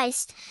of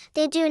Christ,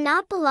 they do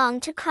not belong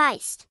to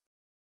Christ.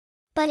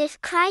 But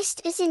if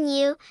Christ is in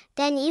you,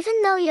 then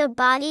even though your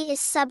body is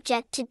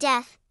subject to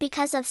death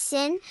because of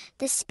sin,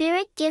 the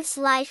Spirit gives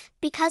life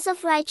because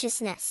of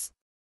righteousness.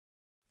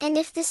 And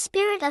if the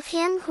Spirit of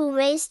him who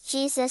raised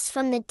Jesus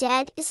from the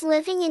dead is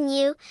living in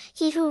you,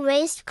 he who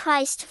raised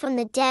Christ from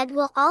the dead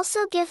will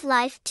also give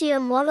life to your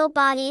mortal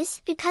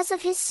bodies because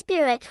of his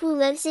Spirit who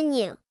lives in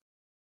you.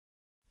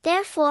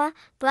 Therefore,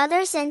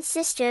 brothers and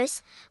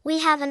sisters, we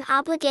have an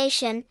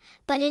obligation,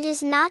 but it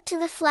is not to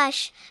the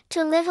flesh,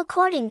 to live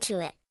according to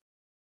it.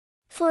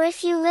 For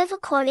if you live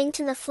according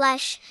to the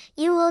flesh,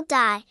 you will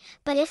die,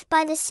 but if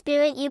by the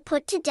Spirit you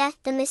put to death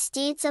the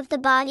misdeeds of the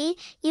body,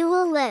 you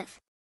will live.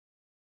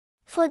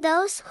 For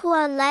those who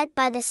are led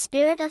by the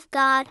Spirit of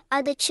God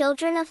are the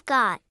children of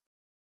God.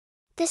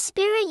 The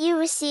Spirit you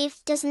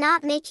received does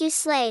not make you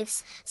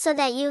slaves, so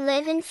that you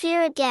live in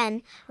fear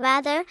again.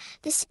 Rather,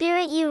 the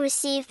Spirit you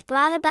received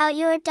brought about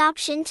your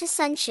adoption to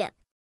sonship.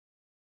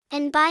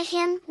 And by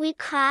him we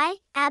cry,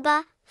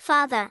 Abba,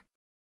 Father.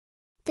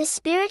 The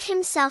Spirit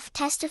himself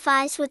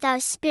testifies with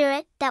our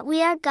spirit that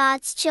we are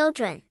God's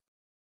children.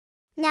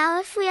 Now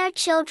if we are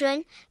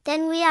children,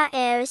 then we are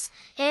heirs,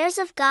 heirs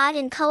of God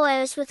and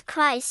co-heirs with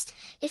Christ,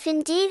 if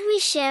indeed we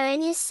share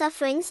in his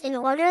sufferings in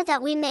order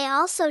that we may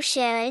also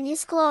share in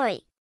his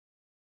glory.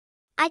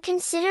 I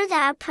consider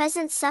that our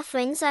present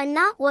sufferings are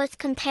not worth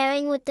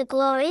comparing with the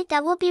glory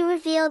that will be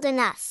revealed in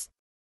us.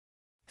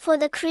 For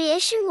the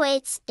creation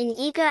waits in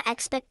eager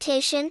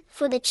expectation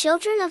for the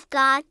children of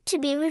God to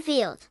be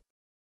revealed.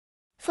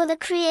 For the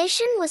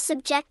creation was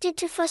subjected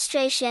to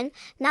frustration,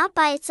 not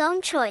by its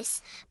own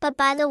choice, but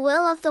by the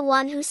will of the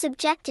one who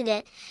subjected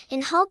it,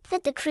 in hope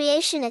that the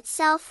creation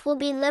itself will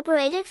be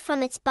liberated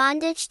from its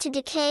bondage to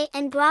decay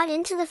and brought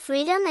into the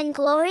freedom and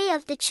glory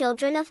of the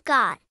children of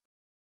God.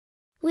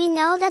 We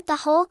know that the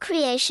whole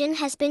creation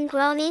has been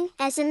groaning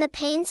as in the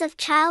pains of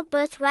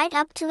childbirth right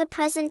up to the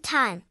present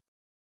time.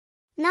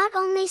 Not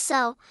only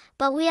so,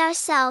 but we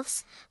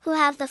ourselves, who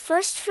have the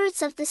first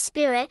fruits of the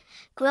Spirit,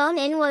 groan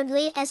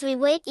inwardly as we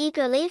wait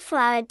eagerly for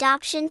our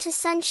adoption to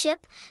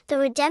sonship, the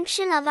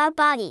redemption of our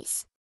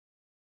bodies.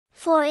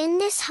 For in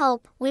this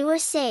hope we were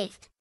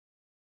saved.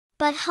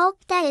 But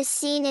hope that is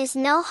seen is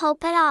no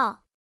hope at all.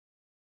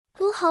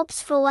 Who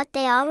hopes for what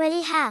they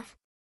already have?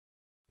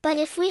 But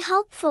if we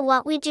hope for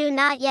what we do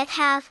not yet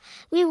have,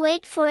 we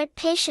wait for it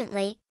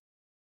patiently.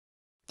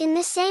 In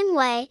the same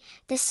way,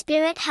 the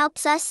Spirit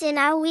helps us in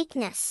our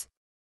weakness.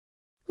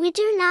 We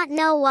do not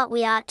know what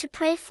we ought to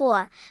pray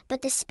for,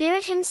 but the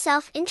Spirit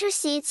himself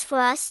intercedes for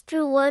us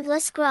through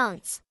wordless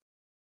groans.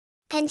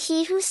 And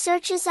he who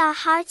searches our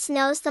hearts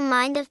knows the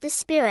mind of the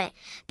Spirit,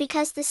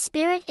 because the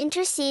Spirit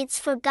intercedes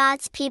for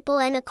God's people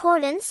in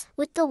accordance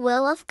with the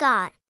will of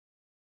God.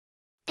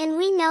 And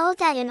we know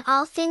that in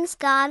all things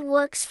God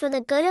works for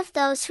the good of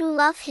those who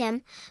love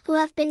him, who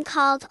have been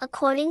called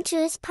according to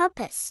his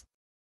purpose.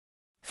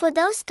 For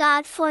those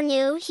God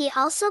foreknew he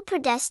also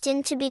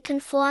predestined to be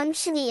conformed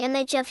to the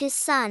image of his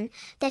Son,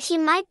 that he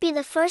might be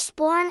the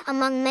firstborn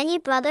among many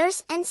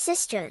brothers and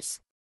sisters.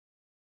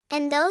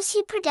 And those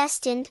he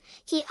predestined,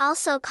 he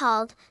also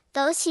called;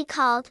 those he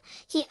called,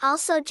 he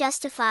also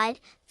justified;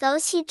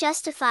 those he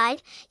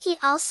justified, he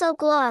also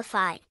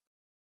glorified.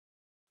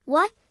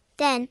 What,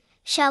 then,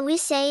 shall we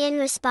say in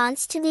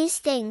response to these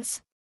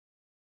things?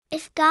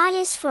 If God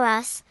is for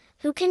us,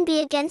 who can be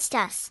against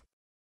us?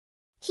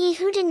 He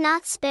who did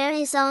not spare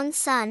his own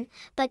Son,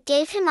 but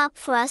gave him up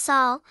for us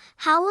all,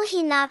 how will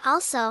he not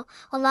also,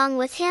 along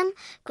with him,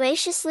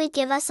 graciously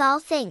give us all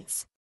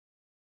things?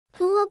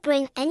 Who will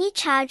bring any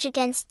charge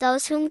against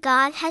those whom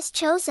God has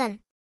chosen?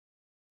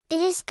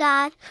 It is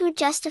God who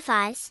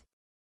justifies.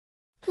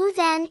 Who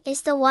then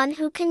is the one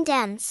who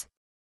condemns?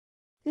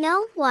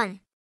 No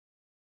one.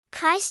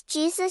 Christ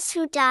Jesus,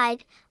 who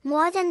died,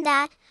 more than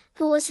that,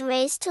 who was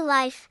raised to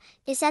life,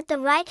 is at the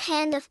right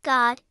hand of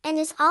God and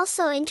is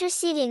also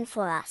interceding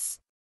for us.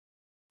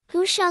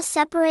 Who shall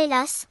separate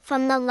us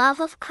from the love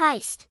of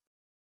Christ?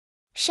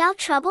 Shall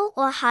trouble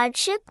or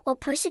hardship or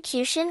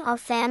persecution or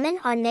famine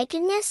or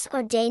nakedness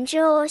or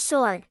danger or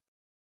sword?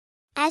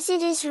 As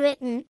it is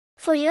written,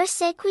 for your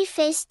sake we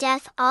face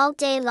death all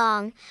day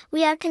long,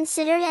 we are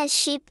considered as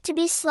sheep to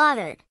be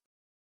slaughtered.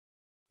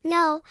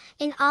 No,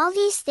 in all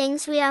these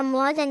things we are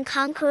more than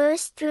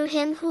conquerors through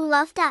him who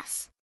loved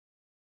us.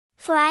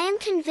 For I am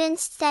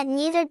convinced that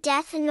neither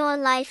death nor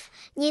life,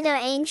 neither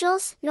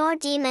angels nor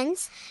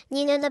demons,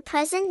 neither the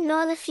present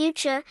nor the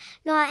future,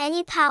 nor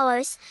any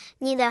powers,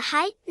 neither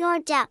height nor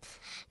depth,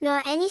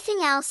 nor anything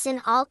else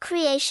in all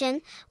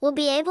creation, will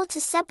be able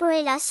to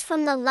separate us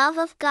from the love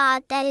of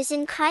God that is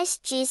in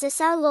Christ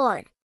Jesus our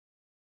Lord.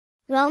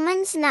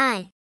 Romans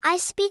 9. I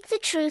speak the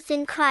truth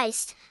in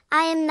Christ,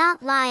 I am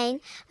not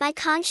lying, my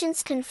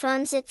conscience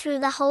confirms it through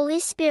the Holy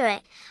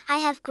Spirit. I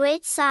have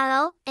great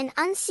sorrow and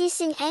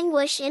unceasing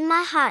anguish in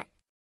my heart.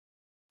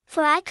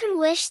 For I could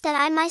wish that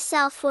I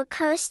myself were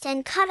cursed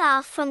and cut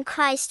off from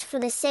Christ for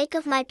the sake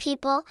of my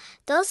people,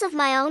 those of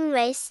my own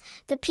race,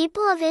 the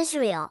people of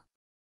Israel.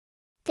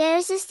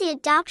 Theirs is the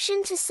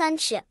adoption to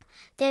sonship,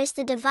 theirs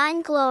the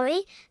divine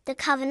glory, the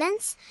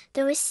covenants,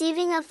 the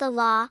receiving of the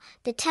law,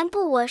 the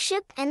temple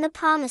worship and the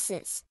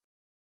promises.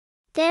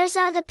 Theirs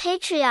are the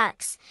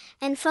patriarchs,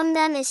 and from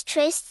them is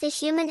traced the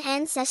human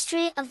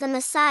ancestry of the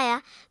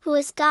Messiah, who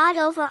is God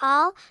over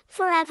all,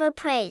 forever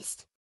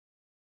praised.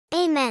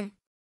 Amen.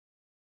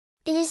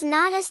 It is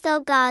not as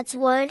though God's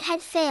word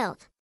had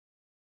failed.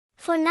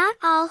 For not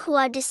all who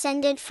are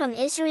descended from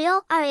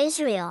Israel are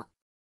Israel.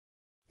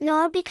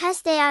 Nor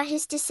because they are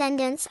his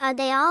descendants are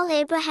they all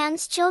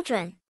Abraham's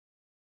children.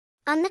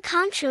 On the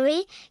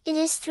contrary, it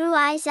is through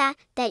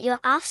Isaac that your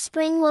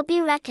offspring will be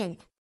reckoned.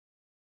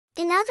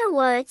 In other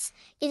words,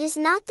 it is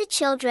not the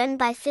children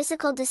by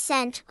physical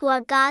descent who are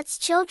God's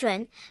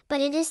children,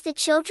 but it is the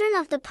children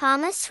of the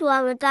promise who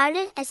are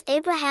regarded as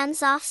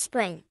Abraham's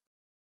offspring.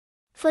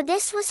 For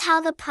this was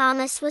how the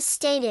promise was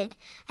stated,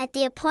 at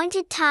the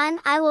appointed time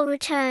I will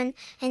return,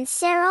 and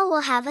Sarah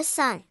will have a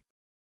son.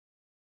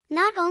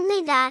 Not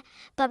only that,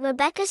 but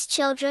Rebekah's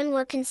children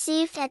were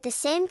conceived at the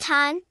same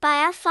time by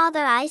our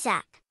father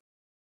Isaac.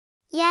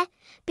 Yet,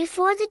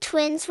 before the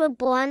twins were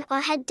born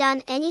or had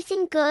done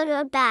anything good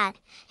or bad,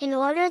 in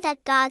order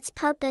that God's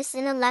purpose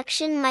in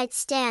election might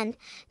stand,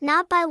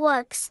 not by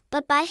works,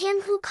 but by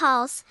him who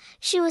calls,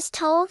 she was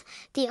told,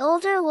 the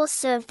older will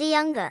serve the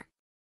younger.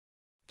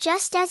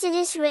 Just as it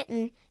is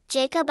written,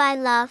 Jacob I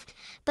loved,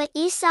 but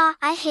Esau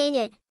I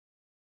hated.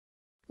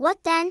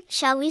 What then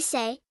shall we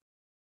say?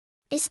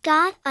 Is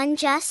God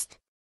unjust?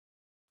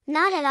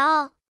 Not at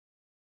all.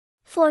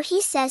 For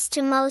he says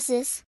to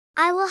Moses,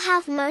 I will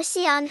have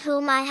mercy on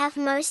whom I have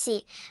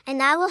mercy,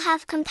 and I will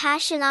have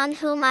compassion on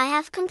whom I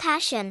have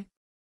compassion.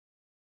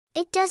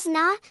 It does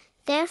not,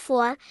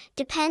 therefore,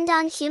 depend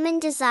on human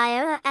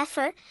desire or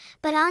effort,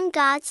 but on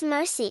God's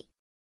mercy.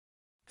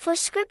 For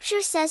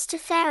Scripture says to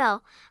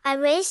Pharaoh, I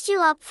raised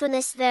you up for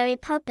this very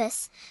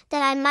purpose,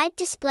 that I might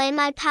display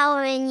my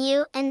power in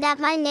you and that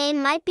my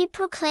name might be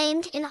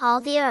proclaimed in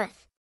all the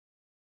earth.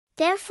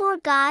 Therefore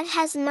God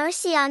has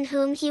mercy on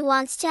whom he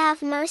wants to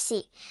have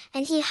mercy,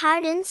 and he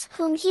hardens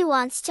whom he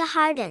wants to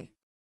harden.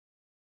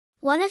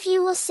 One of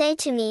you will say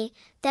to me,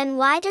 then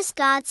why does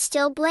God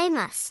still blame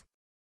us?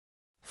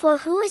 For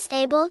who is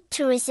able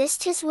to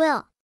resist his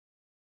will?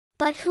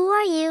 But who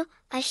are you,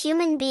 a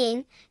human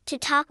being, to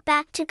talk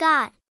back to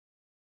God?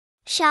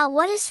 Shall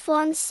what is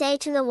formed say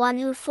to the one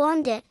who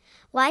formed it,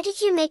 why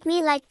did you make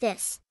me like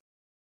this?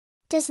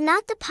 Does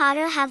not the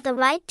potter have the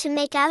right to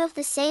make out of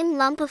the same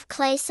lump of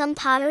clay some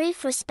pottery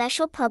for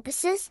special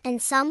purposes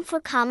and some for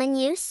common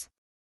use?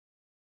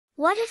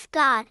 What if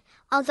God,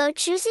 although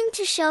choosing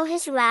to show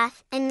his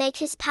wrath and make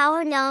his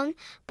power known,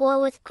 bore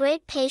with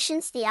great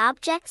patience the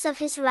objects of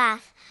his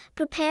wrath,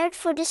 prepared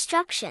for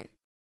destruction?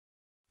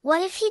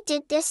 What if he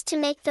did this to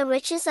make the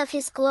riches of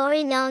his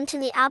glory known to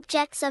the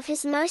objects of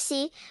his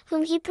mercy,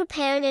 whom he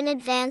prepared in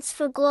advance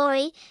for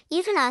glory,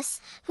 even us,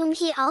 whom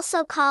he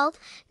also called,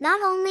 not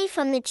only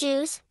from the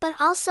Jews, but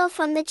also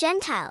from the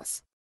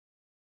Gentiles?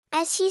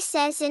 As he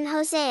says in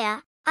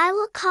Hosea, I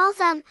will call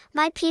them,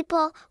 my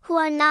people, who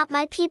are not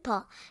my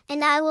people,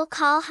 and I will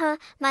call her,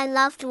 my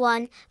loved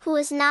one, who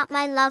is not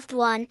my loved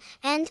one,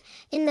 and,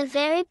 in the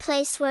very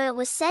place where it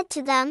was said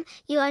to them,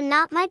 you are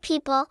not my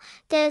people,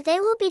 there they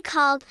will be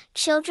called,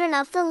 children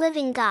of the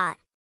living God.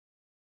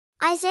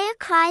 Isaiah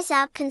cries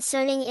out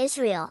concerning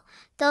Israel,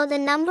 though the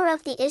number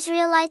of the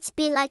Israelites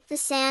be like the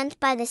sand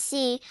by the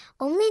sea,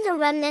 only the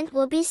remnant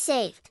will be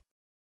saved.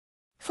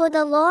 For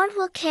the Lord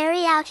will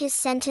carry out his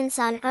sentence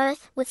on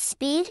earth with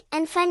speed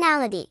and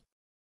finality.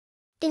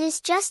 It is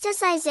just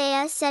as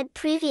Isaiah said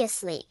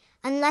previously,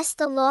 unless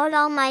the Lord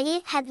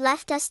Almighty had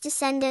left us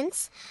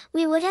descendants,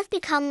 we would have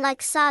become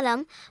like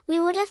Sodom, we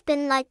would have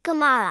been like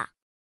Gomorrah.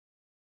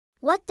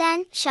 What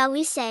then shall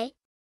we say?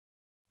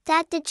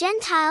 That the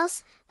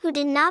Gentiles, who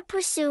did not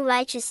pursue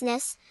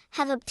righteousness,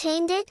 have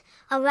obtained it,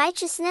 a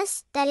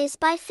righteousness that is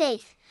by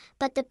faith.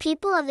 But the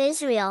people of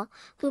Israel,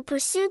 who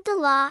pursued the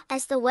law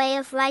as the way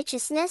of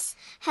righteousness,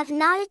 have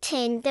not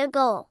attained their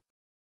goal.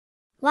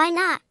 Why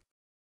not?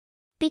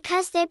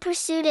 Because they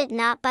pursued it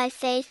not by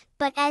faith,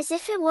 but as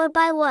if it were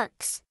by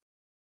works.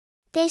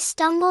 They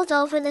stumbled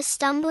over the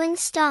stumbling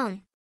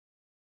stone.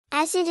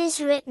 As it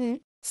is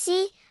written,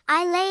 see,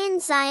 I lay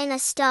in Zion a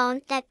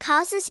stone that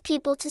causes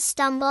people to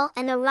stumble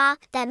and a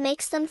rock that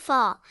makes them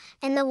fall,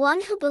 and the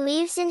one who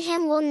believes in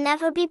him will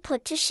never be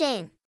put to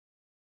shame.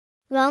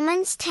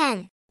 Romans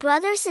 10.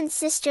 Brothers and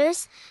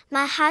sisters,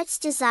 my heart's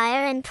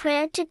desire and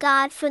prayer to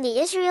God for the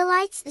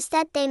Israelites is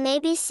that they may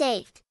be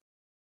saved.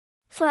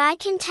 For I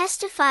can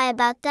testify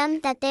about them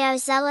that they are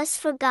zealous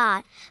for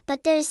God,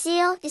 but their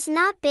zeal is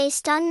not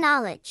based on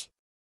knowledge.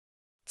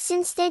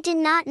 Since they did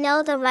not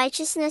know the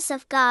righteousness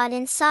of God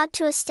and sought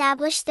to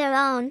establish their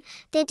own,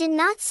 they did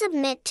not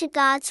submit to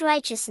God's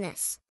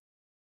righteousness.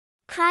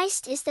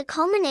 Christ is the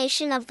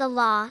culmination of the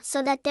law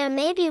so that there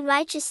may be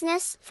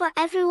righteousness for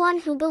everyone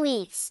who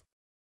believes.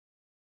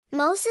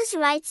 Moses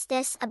writes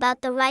this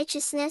about the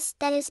righteousness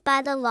that is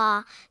by the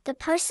law, the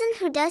person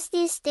who does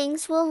these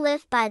things will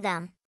live by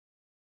them.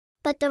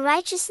 But the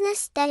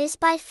righteousness that is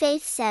by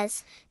faith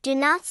says, do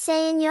not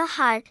say in your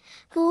heart,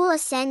 who will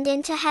ascend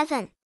into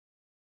heaven?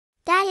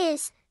 That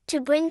is, to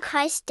bring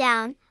Christ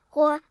down,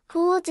 or,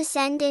 who will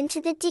descend into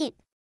the deep?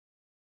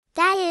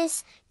 That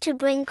is, to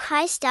bring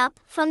Christ up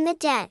from the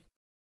dead.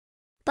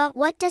 But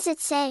what does it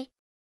say?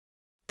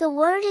 The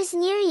word is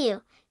near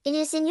you. It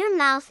is in your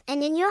mouth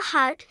and in your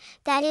heart,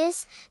 that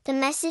is, the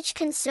message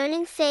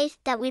concerning faith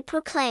that we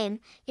proclaim.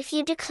 If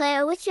you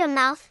declare with your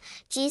mouth,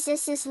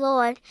 Jesus is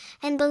Lord,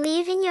 and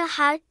believe in your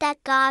heart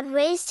that God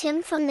raised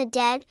him from the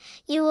dead,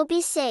 you will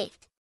be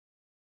saved.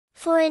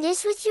 For it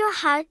is with your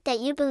heart that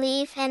you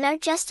believe and are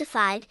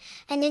justified,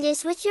 and it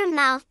is with your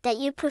mouth that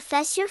you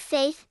profess your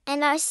faith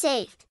and are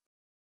saved.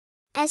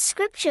 As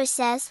Scripture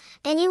says,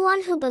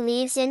 anyone who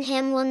believes in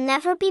him will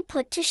never be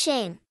put to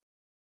shame.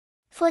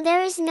 For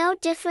there is no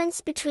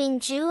difference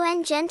between Jew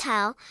and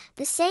Gentile,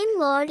 the same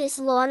Lord is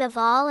Lord of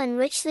all and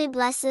richly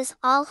blesses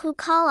all who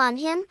call on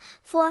him,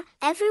 for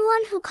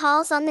everyone who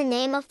calls on the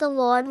name of the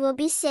Lord will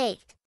be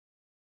saved.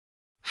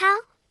 How,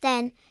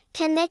 then,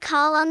 can they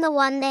call on the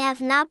one they have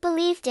not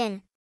believed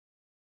in?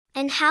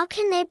 And how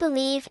can they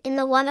believe in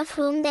the one of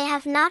whom they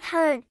have not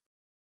heard?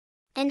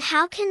 And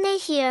how can they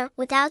hear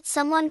without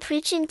someone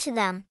preaching to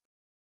them?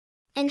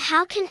 And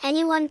how can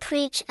anyone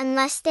preach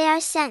unless they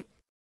are sent?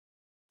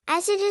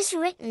 As it is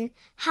written,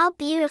 how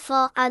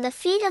beautiful are the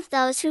feet of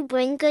those who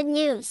bring good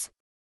news.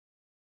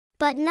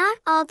 But not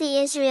all the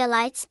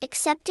Israelites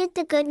accepted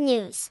the good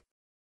news.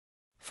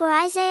 For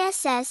Isaiah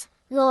says,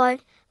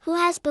 Lord, who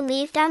has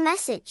believed our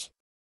message?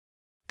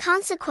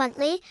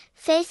 Consequently,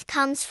 faith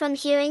comes from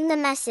hearing the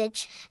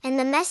message, and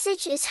the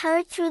message is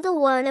heard through the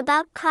word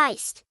about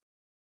Christ.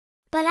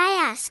 But I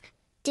ask,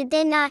 did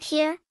they not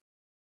hear?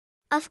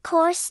 Of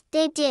course,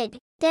 they did.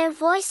 Their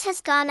voice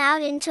has gone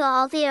out into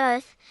all the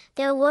earth,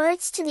 their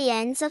words to the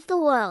ends of the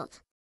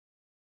world.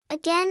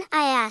 Again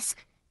I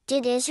ask,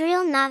 did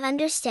Israel not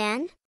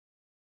understand?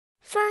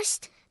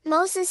 First,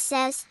 Moses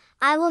says,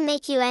 I will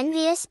make you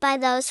envious by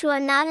those who are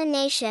not a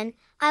nation,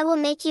 I will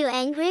make you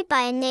angry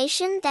by a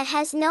nation that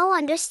has no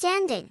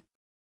understanding.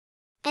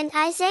 And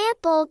Isaiah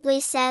boldly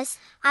says,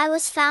 I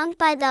was found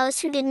by those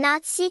who did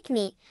not seek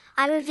me,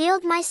 I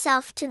revealed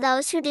myself to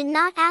those who did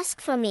not ask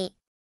for me.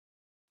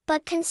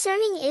 But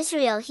concerning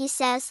Israel he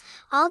says,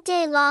 all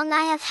day long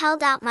I have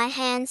held out my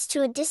hands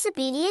to a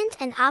disobedient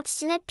and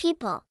obstinate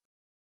people.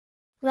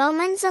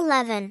 Romans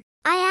 11.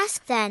 I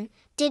ask then,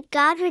 did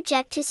God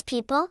reject his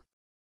people?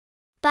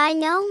 By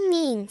no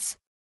means.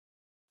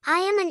 I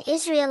am an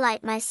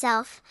Israelite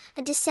myself,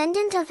 a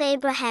descendant of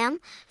Abraham,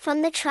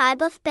 from the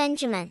tribe of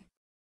Benjamin.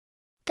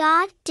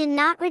 God did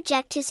not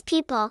reject his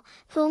people,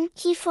 whom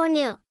he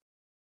foreknew.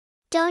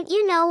 Don't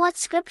you know what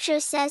Scripture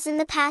says in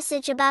the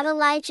passage about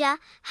Elijah,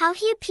 how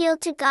he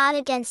appealed to God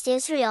against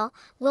Israel?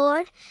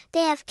 Lord,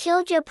 they have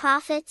killed your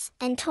prophets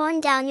and torn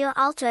down your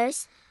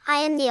altars, I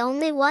am the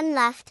only one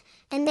left,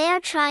 and they are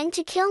trying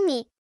to kill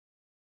me.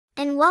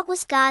 And what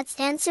was God's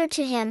answer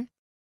to him?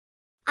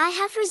 I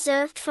have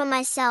reserved for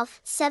myself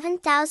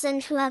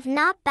 7,000 who have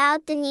not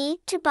bowed the knee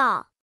to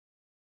Baal.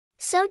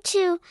 So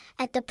too,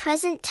 at the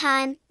present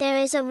time, there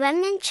is a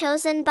remnant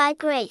chosen by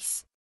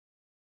grace.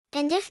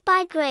 And if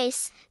by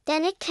grace,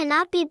 then it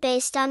cannot be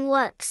based on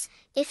works.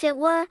 If it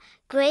were,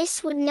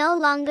 grace would no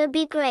longer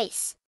be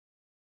grace.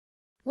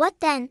 What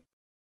then?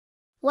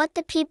 What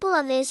the people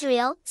of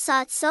Israel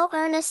sought so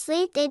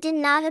earnestly they did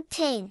not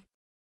obtain.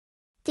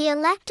 The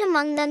elect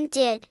among them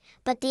did,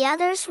 but the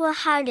others were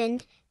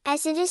hardened,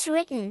 as it is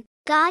written,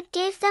 God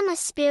gave them a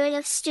spirit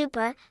of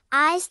stupor,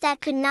 eyes that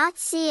could not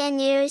see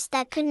and ears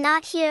that could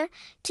not hear,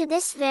 to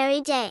this very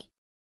day.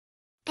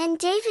 And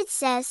David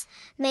says,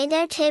 may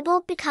their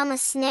table become a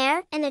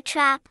snare and a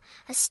trap,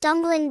 a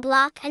stumbling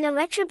block and a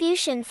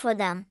retribution for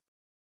them.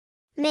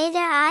 May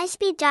their eyes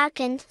be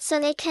darkened so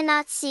they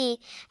cannot see,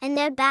 and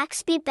their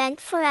backs be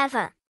bent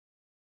forever.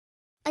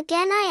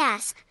 Again I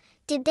ask,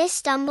 did they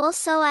stumble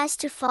so as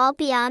to fall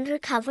beyond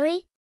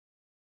recovery?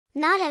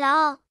 Not at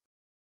all.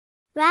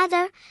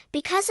 Rather,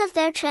 because of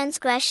their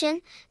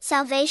transgression,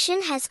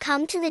 salvation has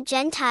come to the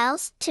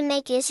Gentiles to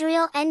make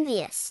Israel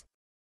envious.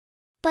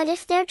 But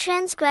if their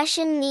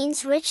transgression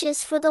means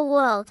riches for the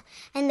world,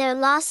 and their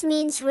loss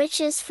means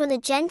riches for the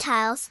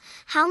Gentiles,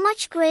 how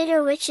much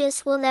greater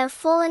riches will their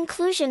full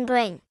inclusion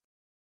bring?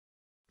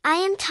 I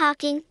am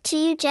talking to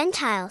you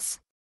Gentiles.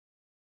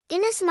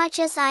 Inasmuch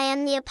as I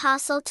am the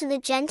apostle to the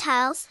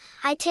Gentiles,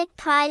 I take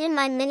pride in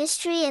my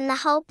ministry in the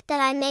hope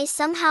that I may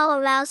somehow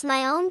arouse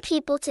my own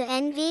people to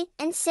envy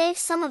and save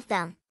some of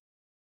them.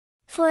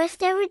 For if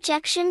their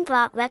rejection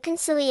brought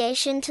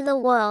reconciliation to the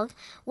world,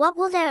 what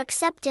will their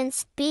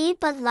acceptance be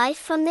but life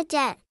from the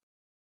dead?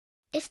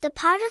 If the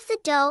part of the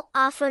dough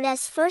offered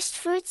as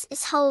firstfruits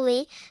is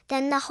holy,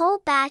 then the whole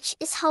batch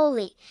is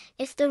holy.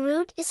 If the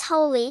root is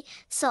holy,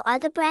 so are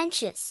the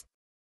branches.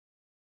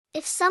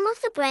 If some of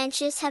the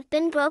branches have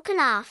been broken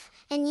off,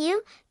 and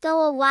you,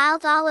 though a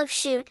wild olive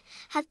shoot,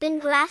 have been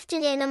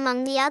grafted in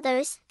among the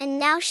others, and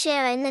now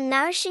share in the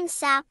nourishing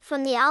sap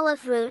from the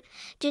olive root,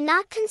 do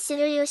not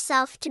consider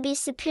yourself to be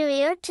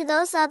superior to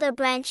those other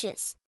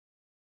branches.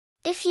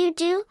 If you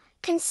do,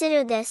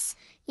 consider this,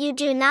 you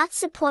do not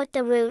support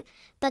the root,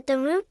 but the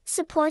root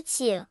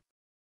supports you.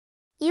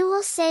 You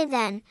will say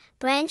then,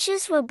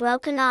 branches were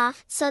broken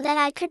off so that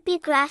I could be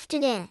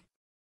grafted in.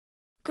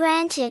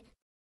 Granted.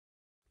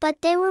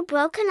 But they were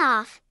broken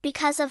off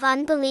because of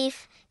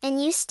unbelief,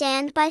 and you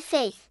stand by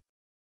faith.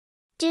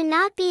 Do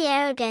not be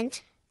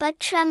arrogant, but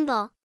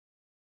tremble.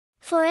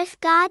 For if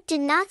God did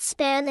not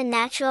spare the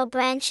natural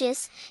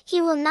branches, he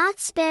will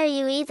not spare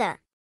you either.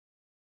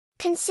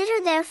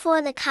 Consider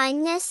therefore the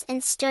kindness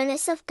and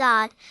sternness of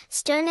God,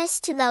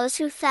 sternness to those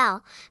who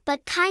fell,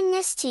 but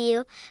kindness to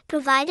you,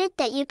 provided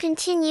that you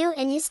continue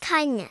in his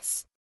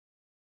kindness.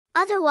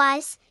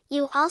 Otherwise,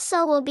 you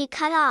also will be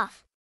cut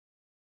off.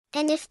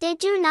 And if they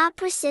do not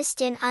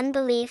persist in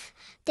unbelief,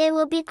 they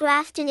will be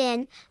grafted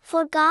in,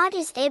 for God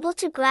is able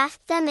to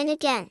graft them in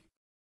again.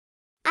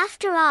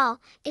 After all,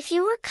 if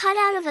you were cut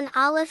out of an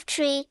olive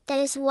tree that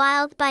is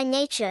wild by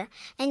nature,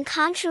 and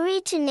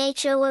contrary to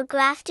nature were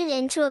grafted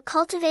into a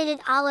cultivated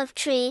olive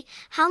tree,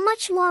 how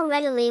much more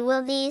readily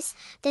will these,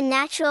 the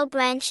natural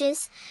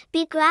branches,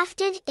 be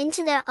grafted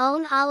into their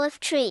own olive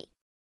tree?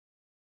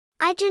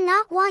 I do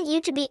not want you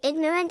to be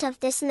ignorant of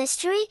this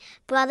mystery,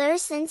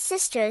 brothers and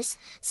sisters,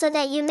 so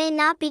that you may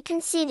not be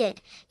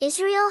conceited.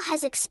 Israel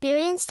has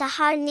experienced a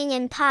hardening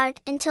in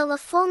part until the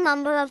full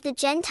number of the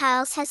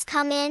Gentiles has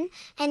come in,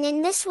 and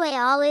in this way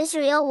all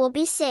Israel will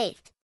be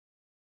saved.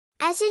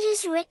 As it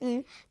is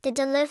written, the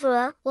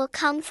deliverer will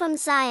come from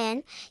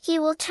Zion, he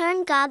will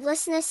turn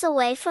godlessness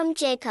away from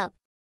Jacob.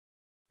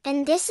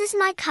 And this is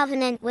my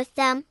covenant with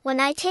them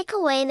when I take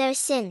away their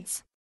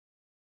sins.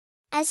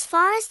 As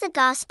far as the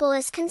gospel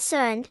is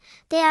concerned,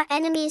 they are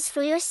enemies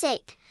for your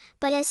sake,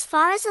 but as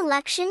far as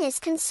election is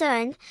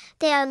concerned,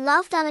 they are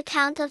loved on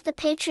account of the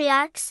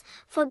patriarchs,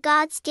 for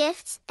God's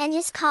gifts and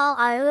his call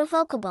are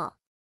irrevocable.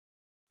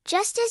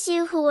 Just as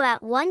you who were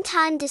at one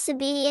time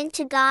disobedient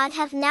to God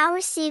have now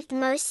received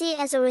mercy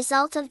as a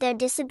result of their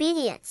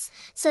disobedience,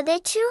 so they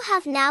too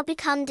have now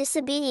become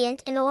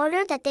disobedient in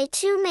order that they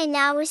too may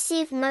now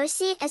receive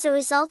mercy as a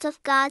result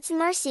of God's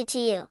mercy to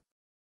you.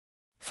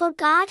 For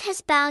God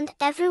has bound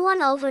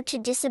everyone over to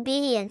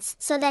disobedience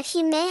so that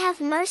he may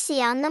have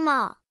mercy on them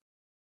all.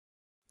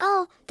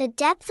 Oh, the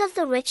depth of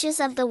the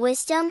riches of the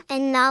wisdom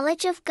and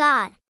knowledge of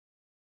God!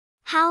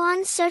 How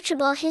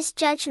unsearchable his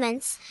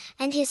judgments,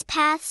 and his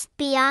paths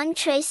beyond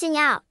tracing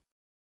out!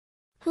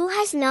 Who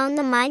has known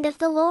the mind of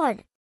the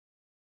Lord?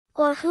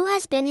 Or who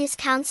has been his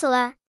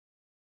counselor?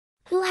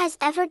 Who has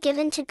ever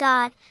given to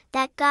God,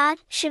 that God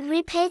should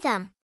repay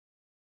them?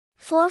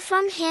 For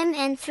from him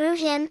and through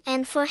him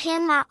and for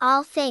him are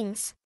all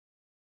things.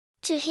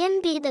 To him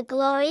be the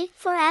glory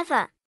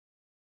forever.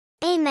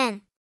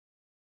 Amen.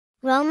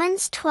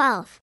 Romans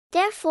 12.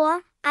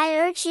 Therefore, I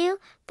urge you,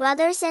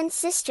 brothers and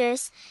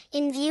sisters,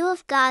 in view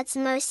of God's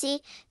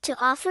mercy, to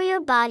offer your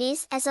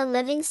bodies as a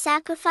living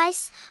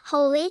sacrifice,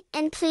 holy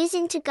and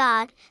pleasing to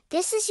God.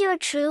 This is your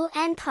true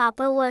and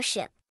proper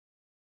worship.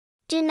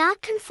 Do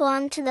not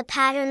conform to the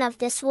pattern of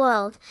this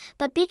world,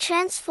 but be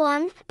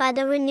transformed by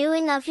the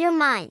renewing of your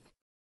mind.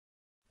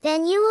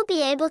 Then you will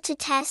be able to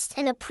test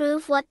and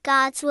approve what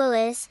God's will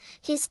is,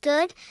 his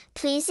good,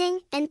 pleasing,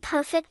 and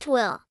perfect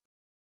will.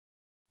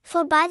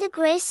 For by the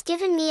grace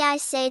given me I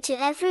say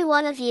to every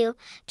one of you,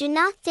 do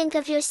not think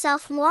of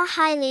yourself more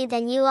highly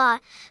than you are,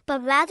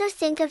 but rather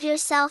think of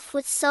yourself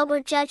with sober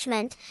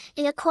judgment,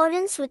 in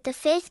accordance with the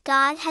faith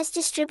God has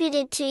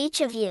distributed to each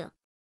of you.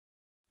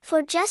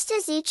 For just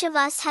as each of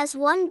us has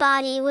one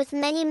body with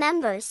many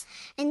members,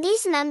 and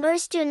these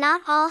members do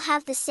not all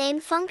have the same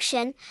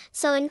function,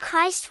 so in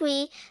Christ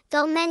we,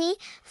 though many,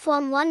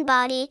 form one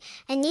body,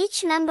 and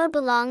each member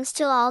belongs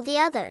to all the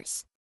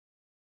others.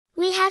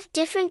 We have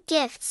different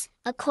gifts,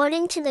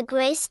 according to the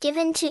grace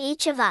given to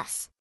each of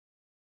us.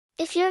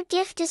 If your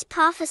gift is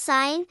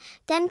prophesying,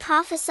 then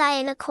prophesy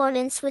in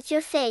accordance with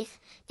your faith.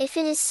 If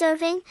it is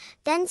serving,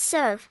 then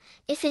serve.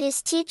 If it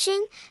is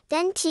teaching,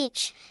 then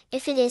teach.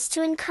 If it is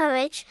to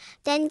encourage,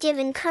 then give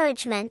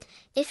encouragement.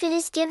 If it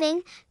is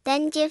giving,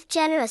 then give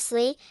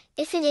generously.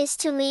 If it is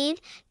to lead,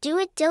 do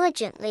it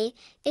diligently.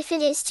 If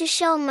it is to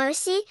show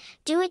mercy,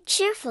 do it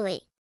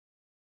cheerfully.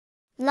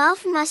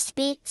 Love must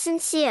be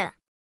sincere.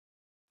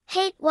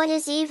 Hate what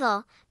is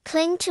evil,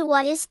 cling to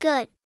what is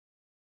good.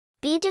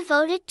 Be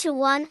devoted to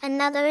one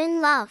another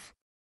in love.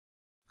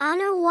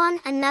 Honor one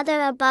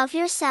another above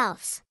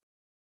yourselves.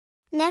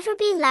 Never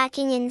be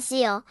lacking in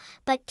zeal,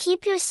 but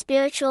keep your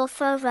spiritual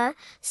fervor,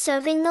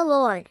 serving the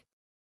Lord.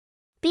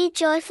 Be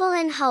joyful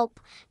in hope,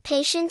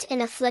 patient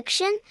in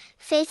affliction,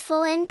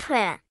 faithful in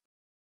prayer.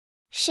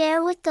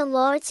 Share with the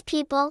Lord's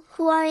people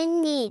who are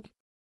in need.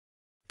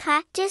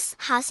 Practice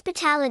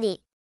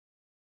hospitality.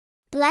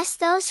 Bless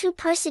those who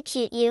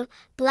persecute you,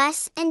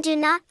 bless and do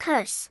not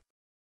curse.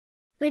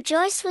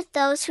 Rejoice with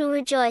those who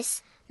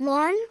rejoice,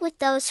 mourn with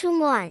those who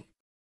mourn.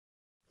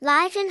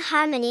 Live in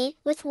harmony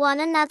with one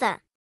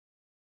another.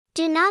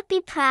 Do not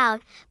be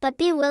proud, but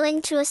be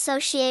willing to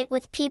associate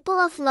with people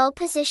of low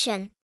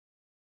position.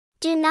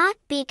 Do not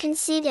be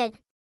conceited.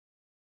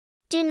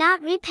 Do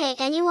not repay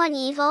anyone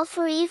evil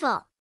for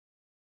evil.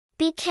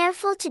 Be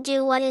careful to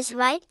do what is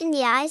right in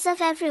the eyes of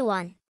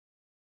everyone.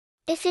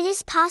 If it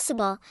is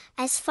possible,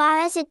 as far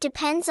as it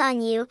depends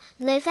on you,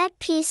 live at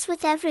peace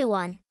with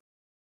everyone.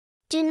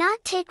 Do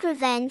not take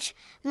revenge,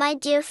 my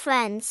dear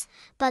friends,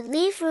 but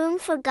leave room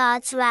for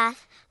God's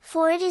wrath,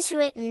 for it is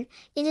written,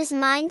 "It is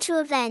mine to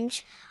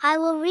avenge, I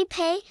will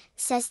repay,"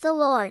 says the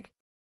Lord.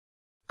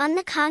 On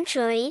the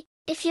contrary,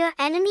 if your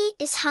enemy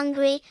is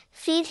hungry,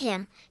 feed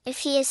him. If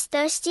he is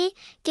thirsty,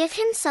 give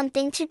him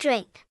something to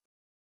drink.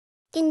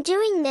 In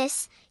doing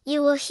this,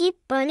 you will heap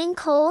burning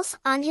coals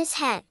on his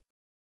head.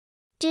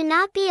 Do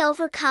not be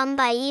overcome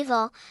by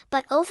evil,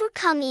 but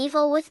overcome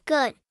evil with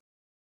good.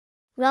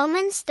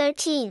 Romans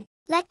 13.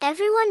 Let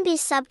everyone be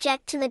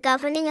subject to the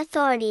governing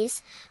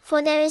authorities, for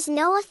there is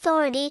no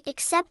authority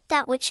except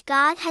that which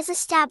God has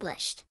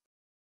established.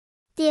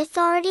 The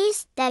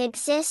authorities that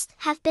exist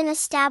have been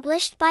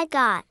established by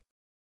God.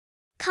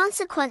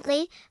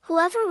 Consequently,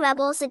 whoever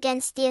rebels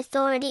against the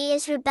authority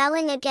is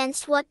rebelling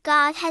against what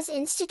God has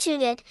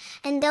instituted,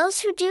 and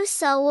those who do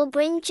so will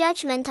bring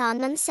judgment on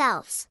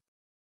themselves.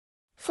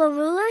 For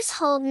rulers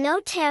hold no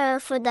terror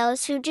for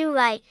those who do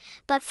right,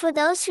 but for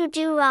those who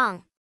do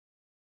wrong.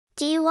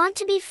 Do you want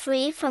to be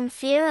free from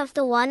fear of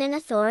the one in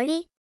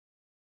authority?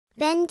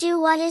 Then do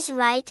what is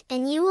right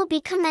and you will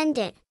be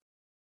commended.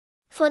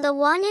 For the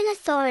one in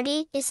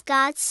authority is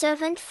God's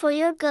servant for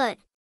your good.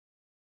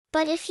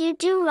 But if you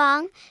do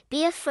wrong,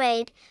 be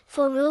afraid,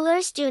 for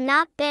rulers do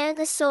not bear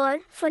the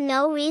sword for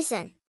no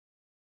reason.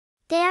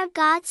 They are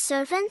God's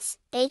servants,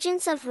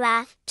 agents of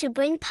wrath, to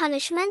bring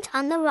punishment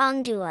on the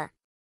wrongdoer.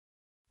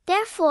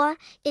 Therefore,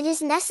 it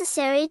is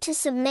necessary to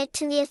submit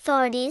to the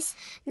authorities,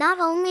 not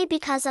only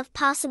because of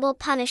possible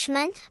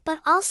punishment, but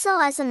also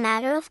as a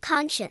matter of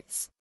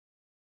conscience.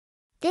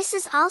 This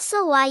is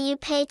also why you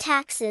pay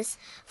taxes,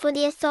 for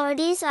the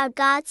authorities are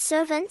God's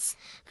servants,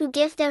 who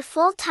give their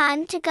full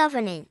time to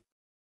governing.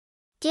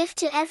 Give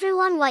to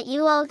everyone what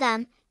you owe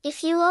them.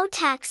 If you owe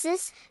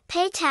taxes,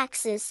 pay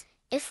taxes.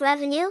 If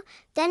revenue,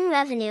 then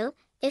revenue.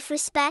 If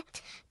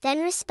respect,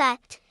 then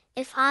respect.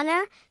 If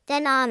honor,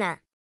 then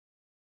honor.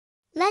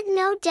 Let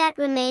no debt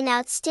remain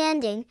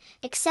outstanding,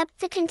 except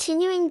the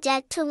continuing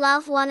debt to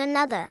love one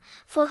another,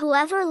 for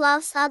whoever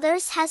loves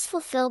others has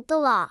fulfilled the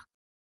law.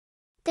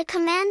 The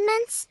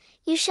commandments: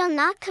 you shall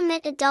not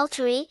commit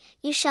adultery,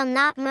 you shall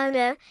not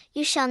murder,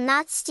 you shall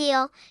not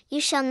steal,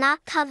 you shall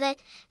not covet,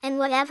 and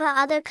whatever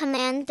other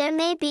command there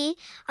may be,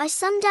 are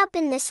summed up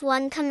in this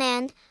one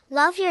command: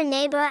 love your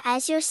neighbor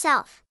as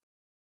yourself.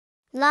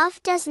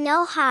 Love does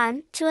no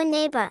harm to a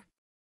neighbor.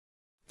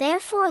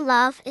 Therefore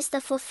love is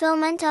the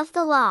fulfillment of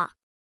the law.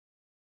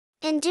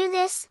 And do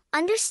this,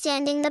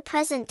 understanding the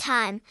present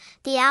time.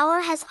 The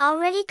hour has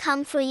already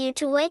come for you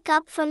to wake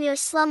up from your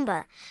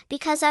slumber,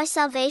 because our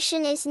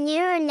salvation is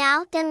nearer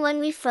now than when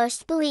we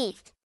first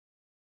believed.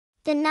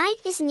 The night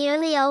is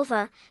nearly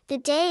over, the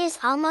day is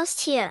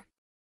almost here.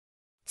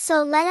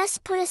 So let us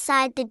put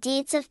aside the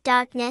deeds of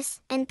darkness,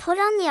 and put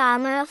on the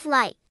armor of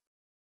light.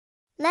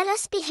 Let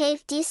us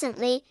behave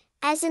decently,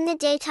 as in the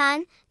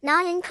daytime,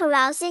 not in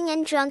carousing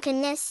and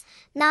drunkenness,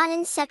 not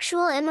in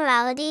sexual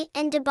immorality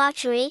and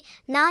debauchery,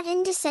 not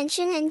in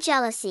dissension and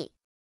jealousy.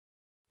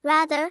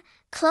 Rather,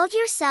 clothe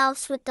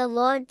yourselves with the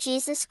Lord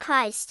Jesus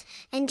Christ,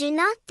 and do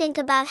not think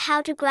about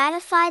how to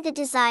gratify the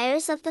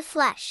desires of the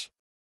flesh.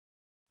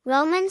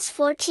 Romans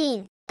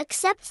 14.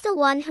 Accept the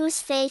one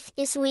whose faith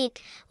is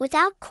weak,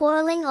 without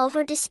quarreling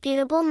over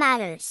disputable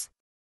matters.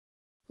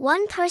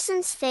 One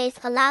person's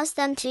faith allows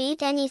them to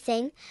eat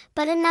anything,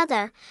 but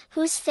another,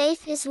 whose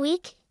faith is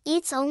weak,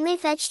 eats only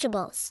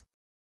vegetables.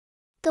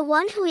 The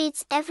one who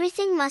eats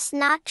everything must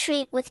not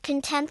treat with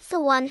contempt the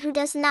one who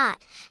does not,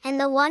 and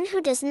the one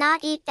who does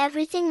not eat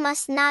everything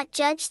must not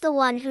judge the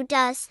one who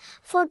does,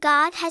 for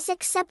God has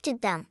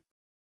accepted them.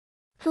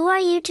 Who are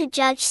you to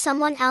judge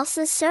someone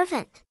else's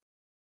servant?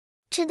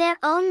 To their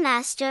own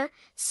master,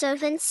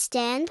 servants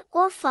stand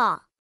or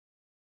fall.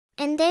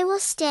 And they will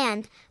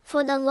stand,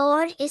 for the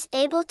Lord is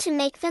able to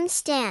make them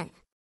stand.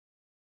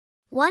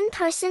 One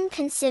person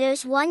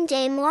considers one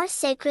day more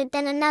sacred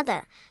than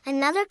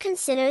another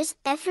considers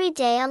every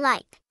day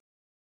alike.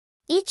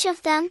 Each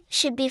of them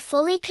should be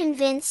fully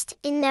convinced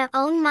in their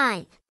own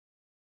mind.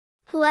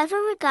 Whoever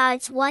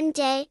regards one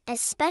day as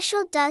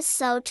special does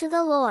so to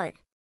the Lord.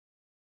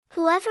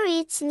 Whoever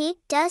eats meat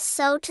does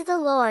so to the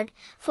Lord,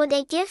 for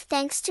they give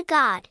thanks to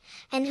God,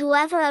 and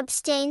whoever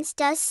abstains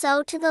does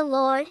so to the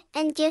Lord,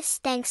 and gives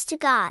thanks to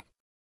God.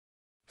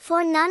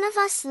 For none of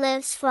us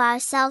lives for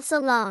ourselves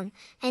alone,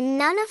 and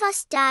none of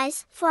us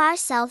dies for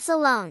ourselves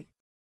alone.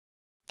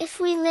 If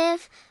we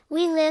live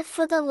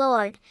for the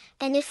Lord,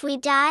 and if we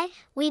die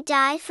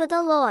for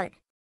the Lord.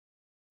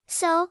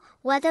 So,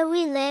 whether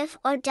we live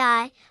or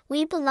die,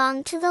 we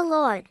belong to the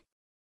Lord.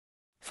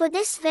 For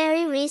this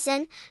very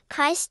reason,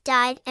 Christ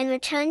died and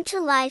returned to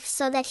life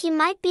so that he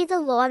might be the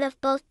Lord of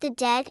both the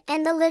dead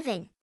and the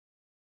living.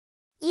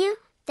 You,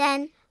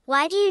 then,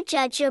 why do you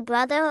judge your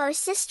brother or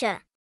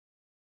sister?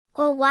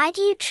 Or why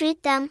do you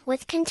treat them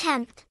with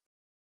contempt?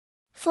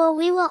 For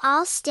we will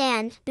all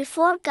stand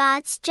before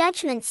God's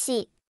judgment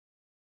seat.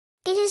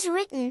 It is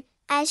written,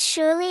 "As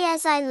surely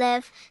as I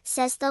live,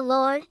 says the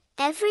Lord,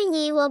 every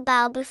knee will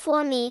bow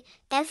before me,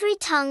 every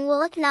tongue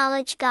will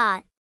acknowledge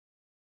God."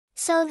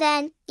 So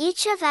then,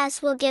 each of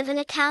us will give an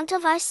account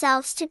of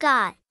ourselves to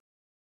God.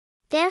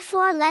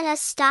 Therefore let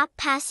us stop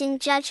passing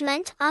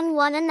judgment on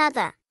one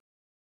another.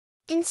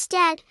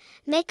 Instead,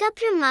 make up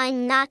your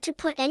mind not to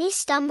put any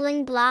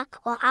stumbling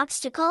block or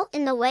obstacle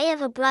in the way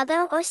of a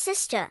brother or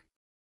sister.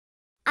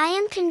 I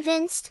am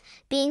convinced,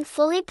 being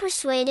fully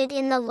persuaded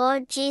in the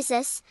Lord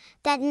Jesus,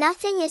 that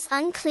nothing is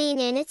unclean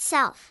in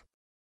itself.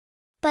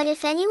 But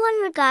if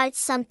anyone regards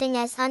something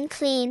as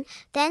unclean,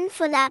 then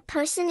for that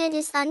person it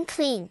is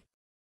unclean.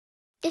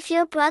 If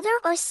your brother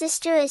or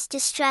sister is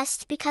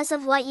distressed because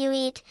of what you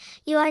eat,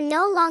 you are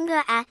no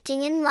longer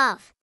acting in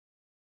love.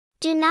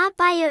 Do not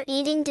by your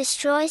eating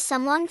destroy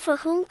someone for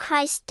whom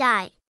Christ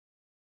died.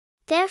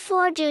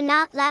 Therefore do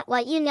not let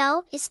what you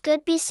know is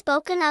good be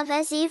spoken of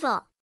as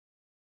evil.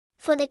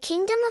 For the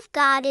kingdom of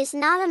God is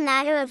not a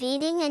matter of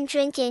eating and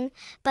drinking,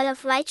 but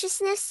of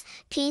righteousness,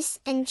 peace,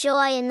 and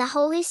joy in the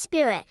Holy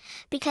Spirit,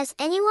 because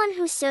anyone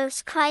who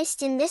serves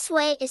Christ in this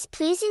way is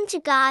pleasing to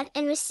God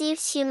and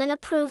receives human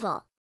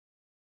approval.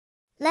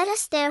 Let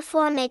us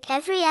therefore make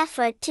every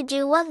effort to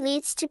do what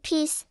leads to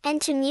peace and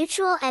to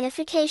mutual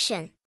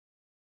edification.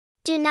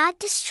 Do not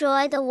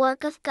destroy the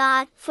work of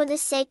God for the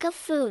sake of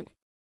food.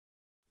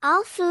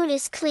 All food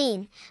is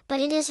clean,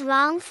 but it is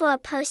wrong for a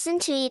person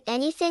to eat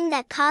anything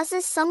that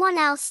causes someone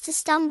else to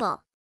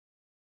stumble.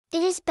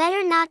 It is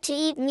better not to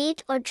eat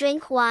meat or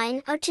drink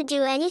wine or to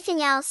do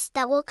anything else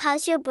that will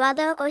cause your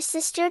brother or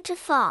sister to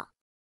fall.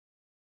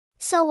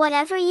 So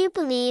whatever you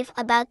believe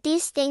about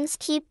these things,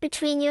 keep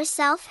between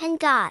yourself and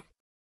God.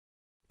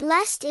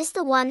 Blessed is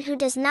the one who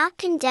does not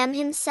condemn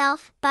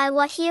himself by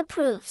what he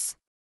approves.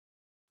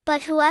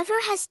 But whoever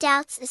has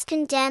doubts is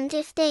condemned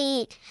if they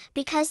eat,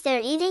 because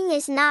their eating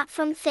is not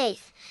from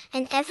faith,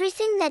 and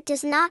everything that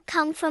does not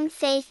come from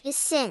faith is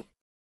sin.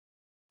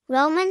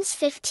 Romans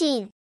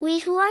 15.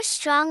 We who are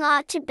strong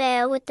ought to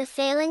bear with the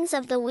failings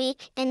of the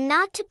weak and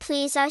not to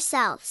please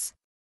ourselves.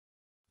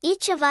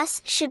 Each of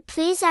us should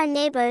please our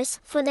neighbors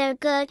for their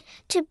good,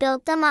 to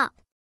build them up.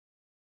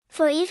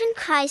 For even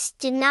Christ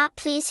did not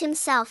please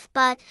himself,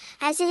 but,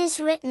 as it is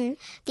written,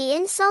 the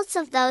insults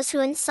of those who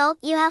insult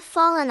you have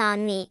fallen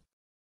on me.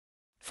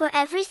 For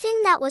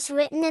everything that was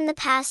written in the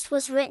past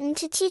was written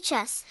to teach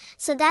us,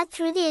 so that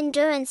through the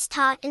endurance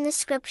taught in the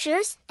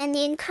Scriptures and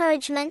the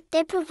encouragement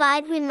they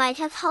provide we might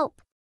have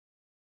hope.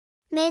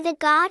 May the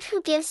God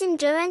who gives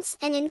endurance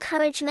and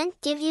encouragement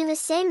give you the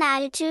same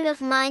attitude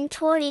of mind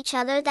toward each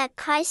other that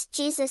Christ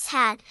Jesus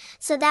had,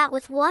 so that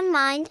with one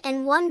mind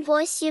and one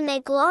voice you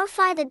may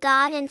glorify the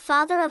God and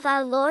Father of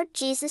our Lord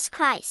Jesus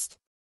Christ.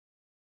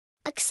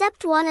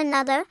 Accept one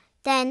another,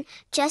 then,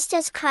 just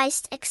as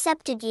Christ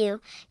accepted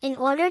you, in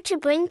order to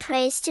bring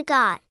praise to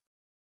God.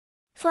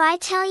 For I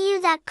tell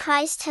you that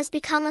Christ has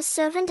become a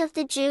servant of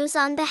the Jews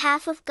on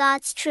behalf of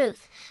God's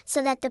truth,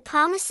 so that the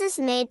promises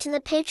made to the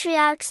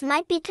patriarchs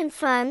might be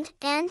confirmed,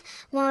 and,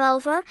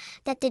 moreover,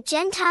 that the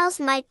Gentiles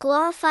might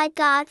glorify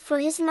God for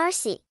his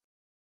mercy.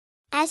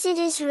 As it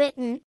is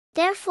written,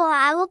 therefore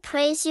I will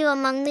praise you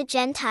among the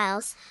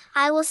Gentiles,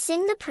 I will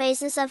sing the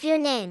praises of your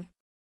name.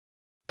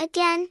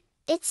 Again,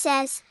 it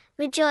says,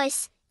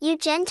 rejoice, you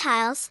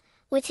Gentiles,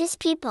 with his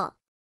people.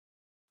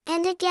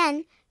 And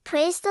again,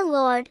 praise the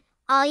Lord,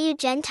 all you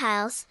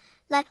Gentiles,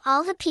 let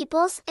all the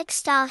peoples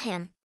extol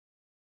him.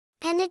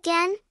 And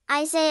again,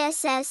 Isaiah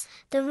says,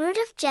 the root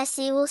of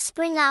Jesse will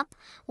spring up,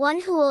 one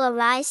who will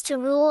arise to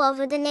rule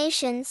over the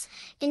nations,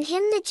 in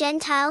him the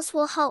Gentiles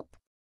will hope.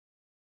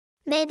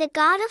 May the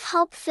God of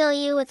hope fill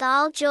you with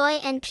all joy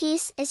and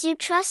peace as you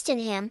trust in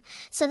him,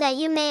 so that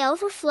you may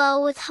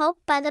overflow with hope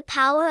by the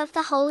power of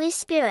the Holy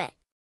Spirit.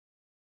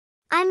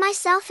 I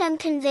myself am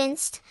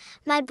convinced,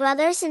 my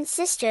brothers and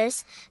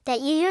sisters,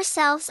 that you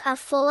yourselves are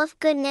full of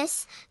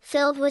goodness,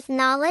 filled with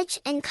knowledge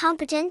and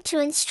competent to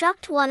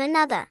instruct one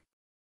another.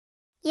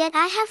 Yet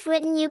I have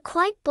written you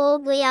quite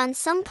boldly on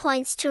some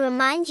points to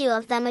remind you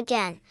of them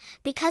again,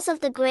 because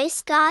of the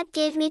grace God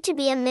gave me to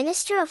be a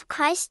minister of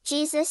Christ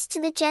Jesus to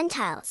the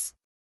Gentiles.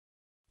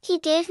 He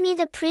gave me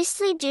the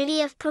priestly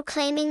duty of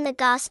proclaiming the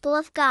gospel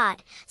of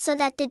God, so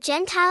that the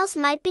Gentiles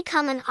might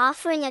become an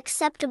offering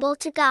acceptable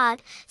to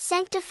God,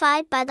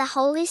 sanctified by the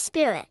Holy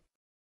Spirit.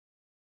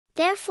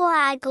 Therefore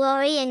I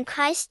glory in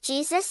Christ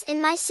Jesus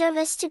in my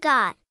service to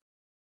God.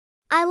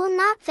 I will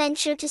not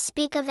venture to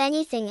speak of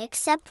anything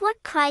except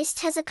what Christ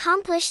has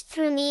accomplished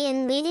through me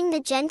in leading the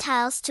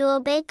Gentiles to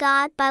obey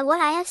God by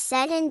what I have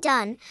said and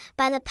done,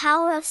 by the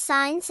power of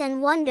signs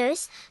and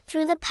wonders,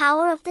 through the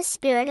power of the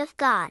Spirit of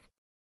God.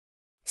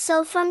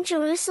 So from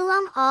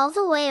Jerusalem all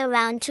the way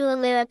around to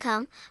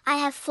Illyricum, I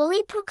have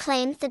fully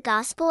proclaimed the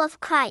gospel of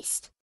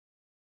Christ.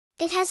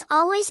 It has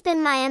always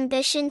been my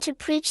ambition to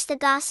preach the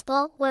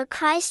gospel where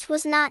Christ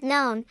was not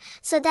known,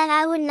 so that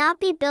I would not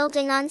be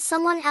building on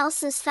someone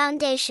else's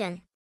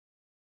foundation.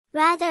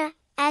 Rather,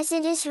 as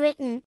it is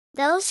written,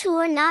 those who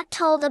were not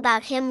told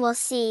about him will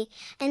see,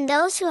 and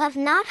those who have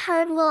not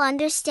heard will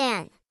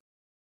understand.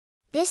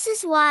 This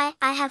is why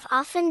I have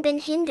often been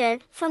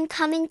hindered from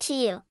coming to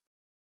you.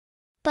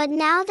 But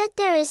now that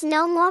there is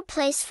no more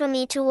place for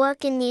me to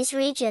work in these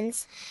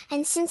regions,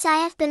 and since I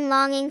have been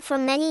longing for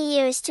many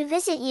years to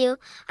visit you,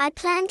 I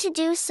plan to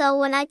do so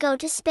when I go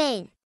to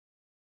Spain.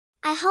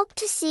 I hope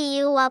to see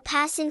you while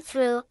passing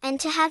through and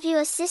to have you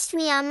assist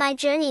me on my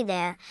journey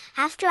there,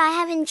 after I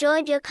have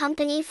enjoyed your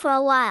company for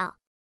a while.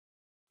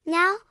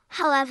 Now,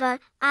 however,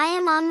 I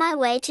am on my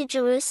way to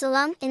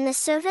Jerusalem in the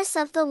service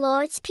of the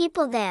Lord's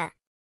people there.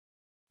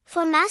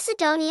 For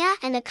Macedonia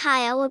and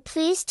Achaia were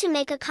pleased to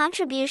make a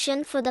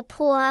contribution for the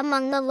poor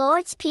among the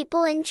Lord's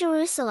people in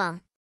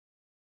Jerusalem.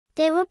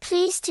 They were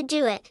pleased to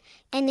do it,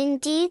 and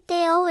indeed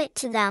they owe it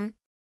to them.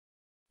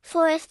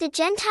 For if the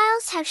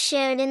Gentiles have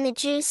shared in the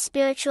Jews'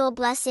 spiritual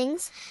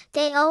blessings,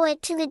 they owe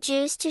it to the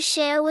Jews to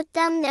share with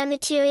them their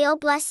material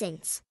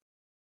blessings.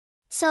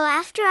 So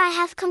after I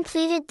have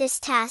completed this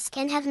task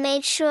and have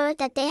made sure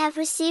that they have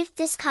received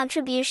this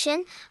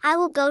contribution, I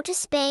will go to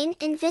Spain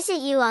and visit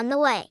you on the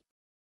way.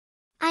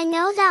 I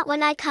know that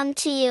when I come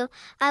to you,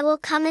 I will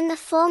come in the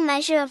full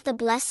measure of the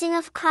blessing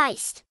of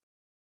Christ.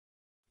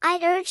 I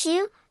urge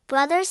you,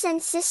 brothers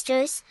and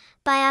sisters,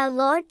 by our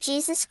Lord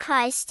Jesus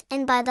Christ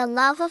and by the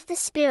love of the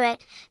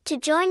Spirit, to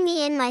join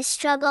me in my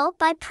struggle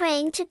by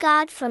praying to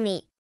God for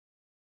me.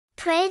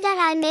 Pray that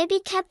I may be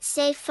kept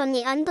safe from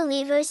the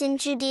unbelievers in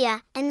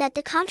Judea, and that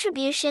the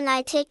contribution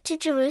I take to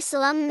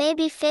Jerusalem may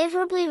be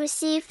favorably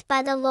received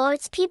by the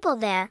Lord's people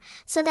there,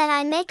 so that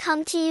I may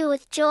come to you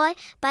with joy,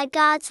 by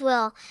God's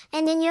will,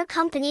 and in your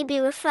company be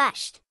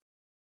refreshed.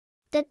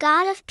 The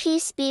God of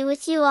peace be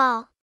with you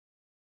all.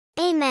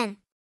 Amen.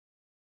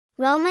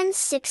 Romans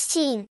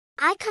 16.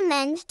 I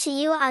commend to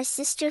you our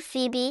sister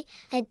Phoebe,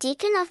 a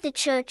deacon of the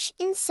church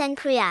in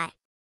Cenchreae.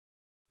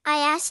 I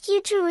ask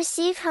you to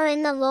receive her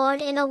in the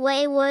Lord in a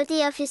way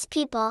worthy of his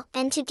people,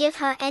 and to give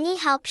her any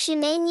help she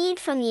may need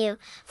from you,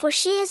 for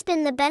she has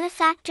been the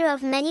benefactor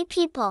of many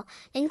people,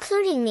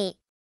 including me.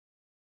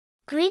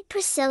 Greet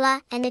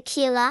Priscilla and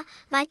Aquila,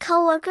 my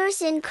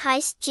co-workers in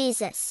Christ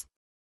Jesus.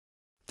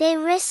 They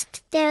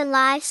risked their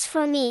lives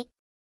for me.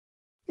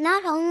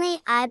 Not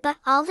only I but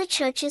all the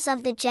churches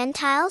of the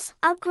Gentiles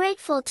are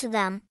grateful to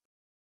them.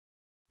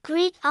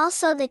 Greet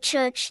also the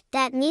church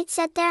that meets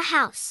at their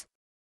house.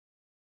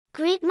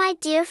 Greet my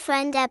dear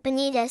friend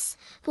Epaenetus,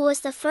 who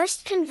was the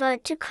first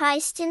convert to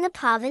Christ in the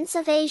province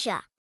of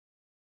Asia.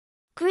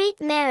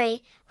 Greet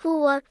Mary,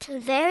 who worked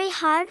very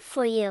hard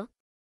for you.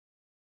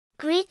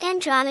 Greet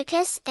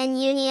Andronicus and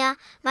Eunia,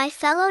 my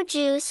fellow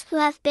Jews who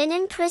have been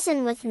in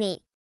prison with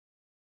me.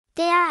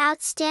 They are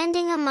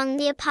outstanding among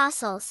the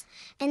apostles,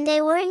 and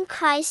they were in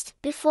Christ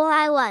before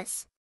I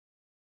was.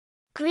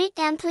 Greet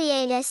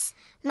Ampliatus,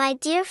 my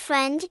dear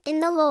friend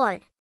in the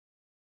Lord.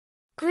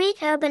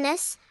 Greet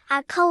Urbanus,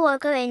 our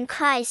co-worker in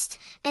Christ,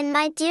 and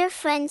my dear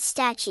friend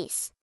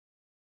Stachys.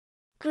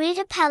 Greet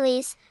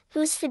Apelles,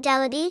 whose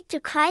fidelity to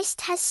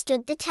Christ has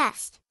stood the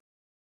test.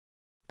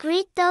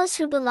 Greet those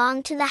who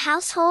belong to the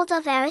household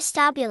of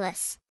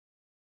Aristobulus.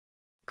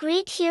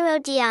 Greet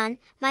Herodion,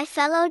 my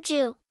fellow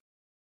Jew.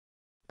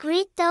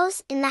 Greet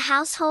those in the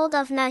household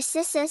of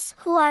Narcissus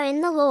who are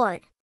in the Lord.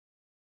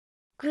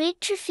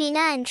 Greet Tryphena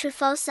and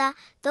Tryphosa,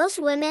 those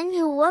women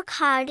who work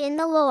hard in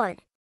the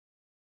Lord.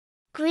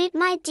 Greet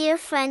my dear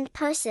friend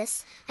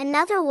Persis,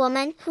 another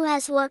woman who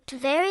has worked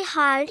very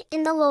hard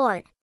in the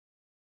Lord.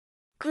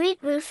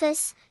 Greet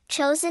Rufus,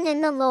 chosen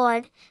in the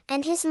Lord,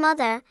 and his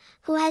mother,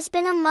 who has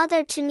been a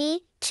mother to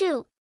me,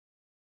 too.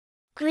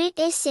 Greet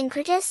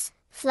Asyncritus,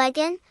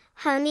 Phlegon,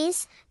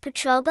 Hermes,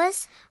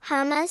 Patrobas,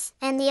 Hermas,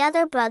 and the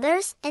other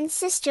brothers and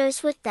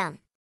sisters with them.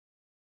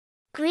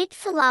 Greet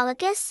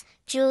Philologus,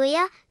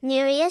 Julia,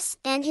 Nereus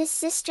and his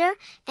sister,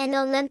 and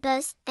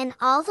Olympus, and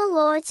all the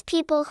Lord's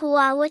people who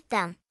are with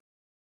them.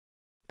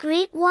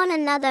 Greet one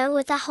another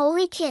with a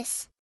holy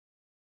kiss.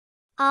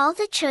 All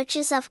the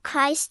churches of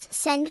Christ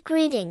send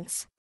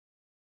greetings.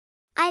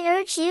 I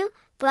urge you,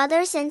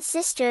 brothers and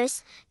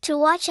sisters, to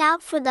watch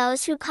out for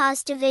those who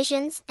cause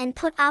divisions and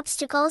put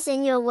obstacles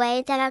in your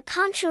way that are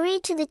contrary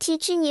to the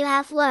teaching you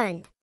have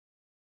learned.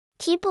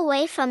 Keep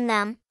away from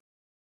them.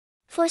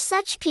 For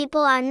such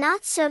people are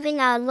not serving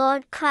our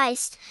Lord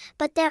Christ,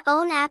 but their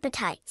own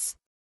appetites.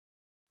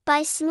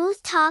 By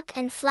smooth talk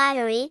and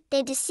flattery,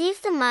 they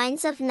deceive the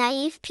minds of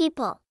naive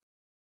people.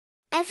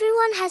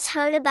 Everyone has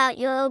heard about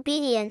your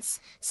obedience,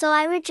 so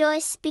I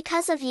rejoice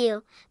because of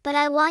you, but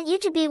I want you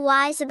to be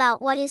wise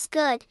about what is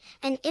good,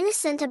 and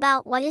innocent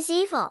about what is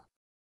evil.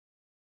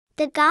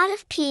 The God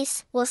of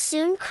peace will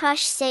soon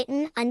crush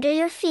Satan under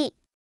your feet.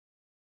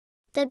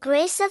 The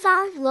grace of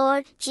our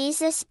Lord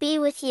Jesus be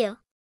with you.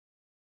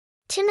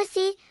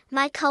 Timothy,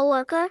 my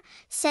co-worker,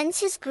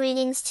 sends his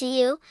greetings to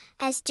you,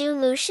 as do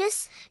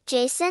Lucius,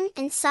 Jason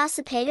and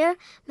Sosipater,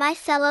 my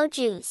fellow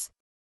Jews.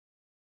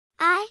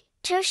 I,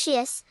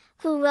 Tertius,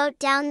 who wrote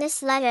down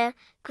this letter,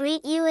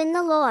 greet you in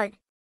the Lord.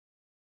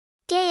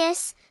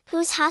 Gaius,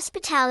 whose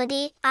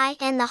hospitality I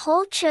and the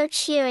whole church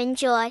here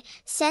enjoy,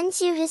 sends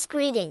you his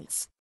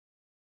greetings.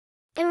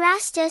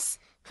 Erastus,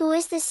 who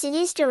is the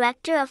city's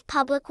director of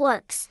public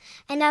works,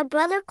 and our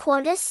brother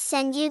Quartus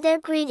send you their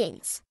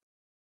greetings.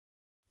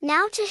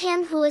 Now to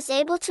him who is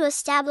able to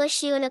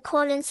establish you in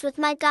accordance with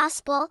my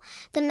gospel,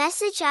 the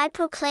message I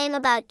proclaim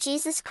about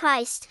Jesus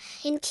Christ,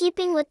 in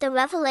keeping with the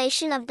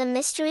revelation of the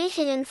mystery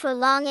hidden for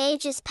long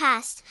ages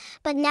past,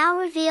 but now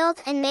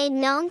revealed and made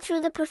known through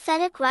the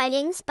prophetic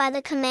writings by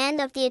the command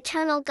of the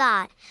eternal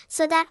God,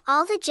 so that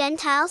all the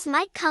Gentiles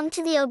might come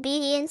to the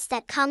obedience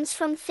that comes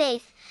from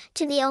faith.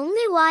 To the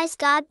only wise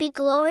God be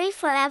glory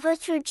forever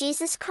through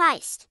Jesus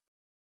Christ.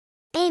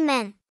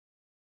 Amen.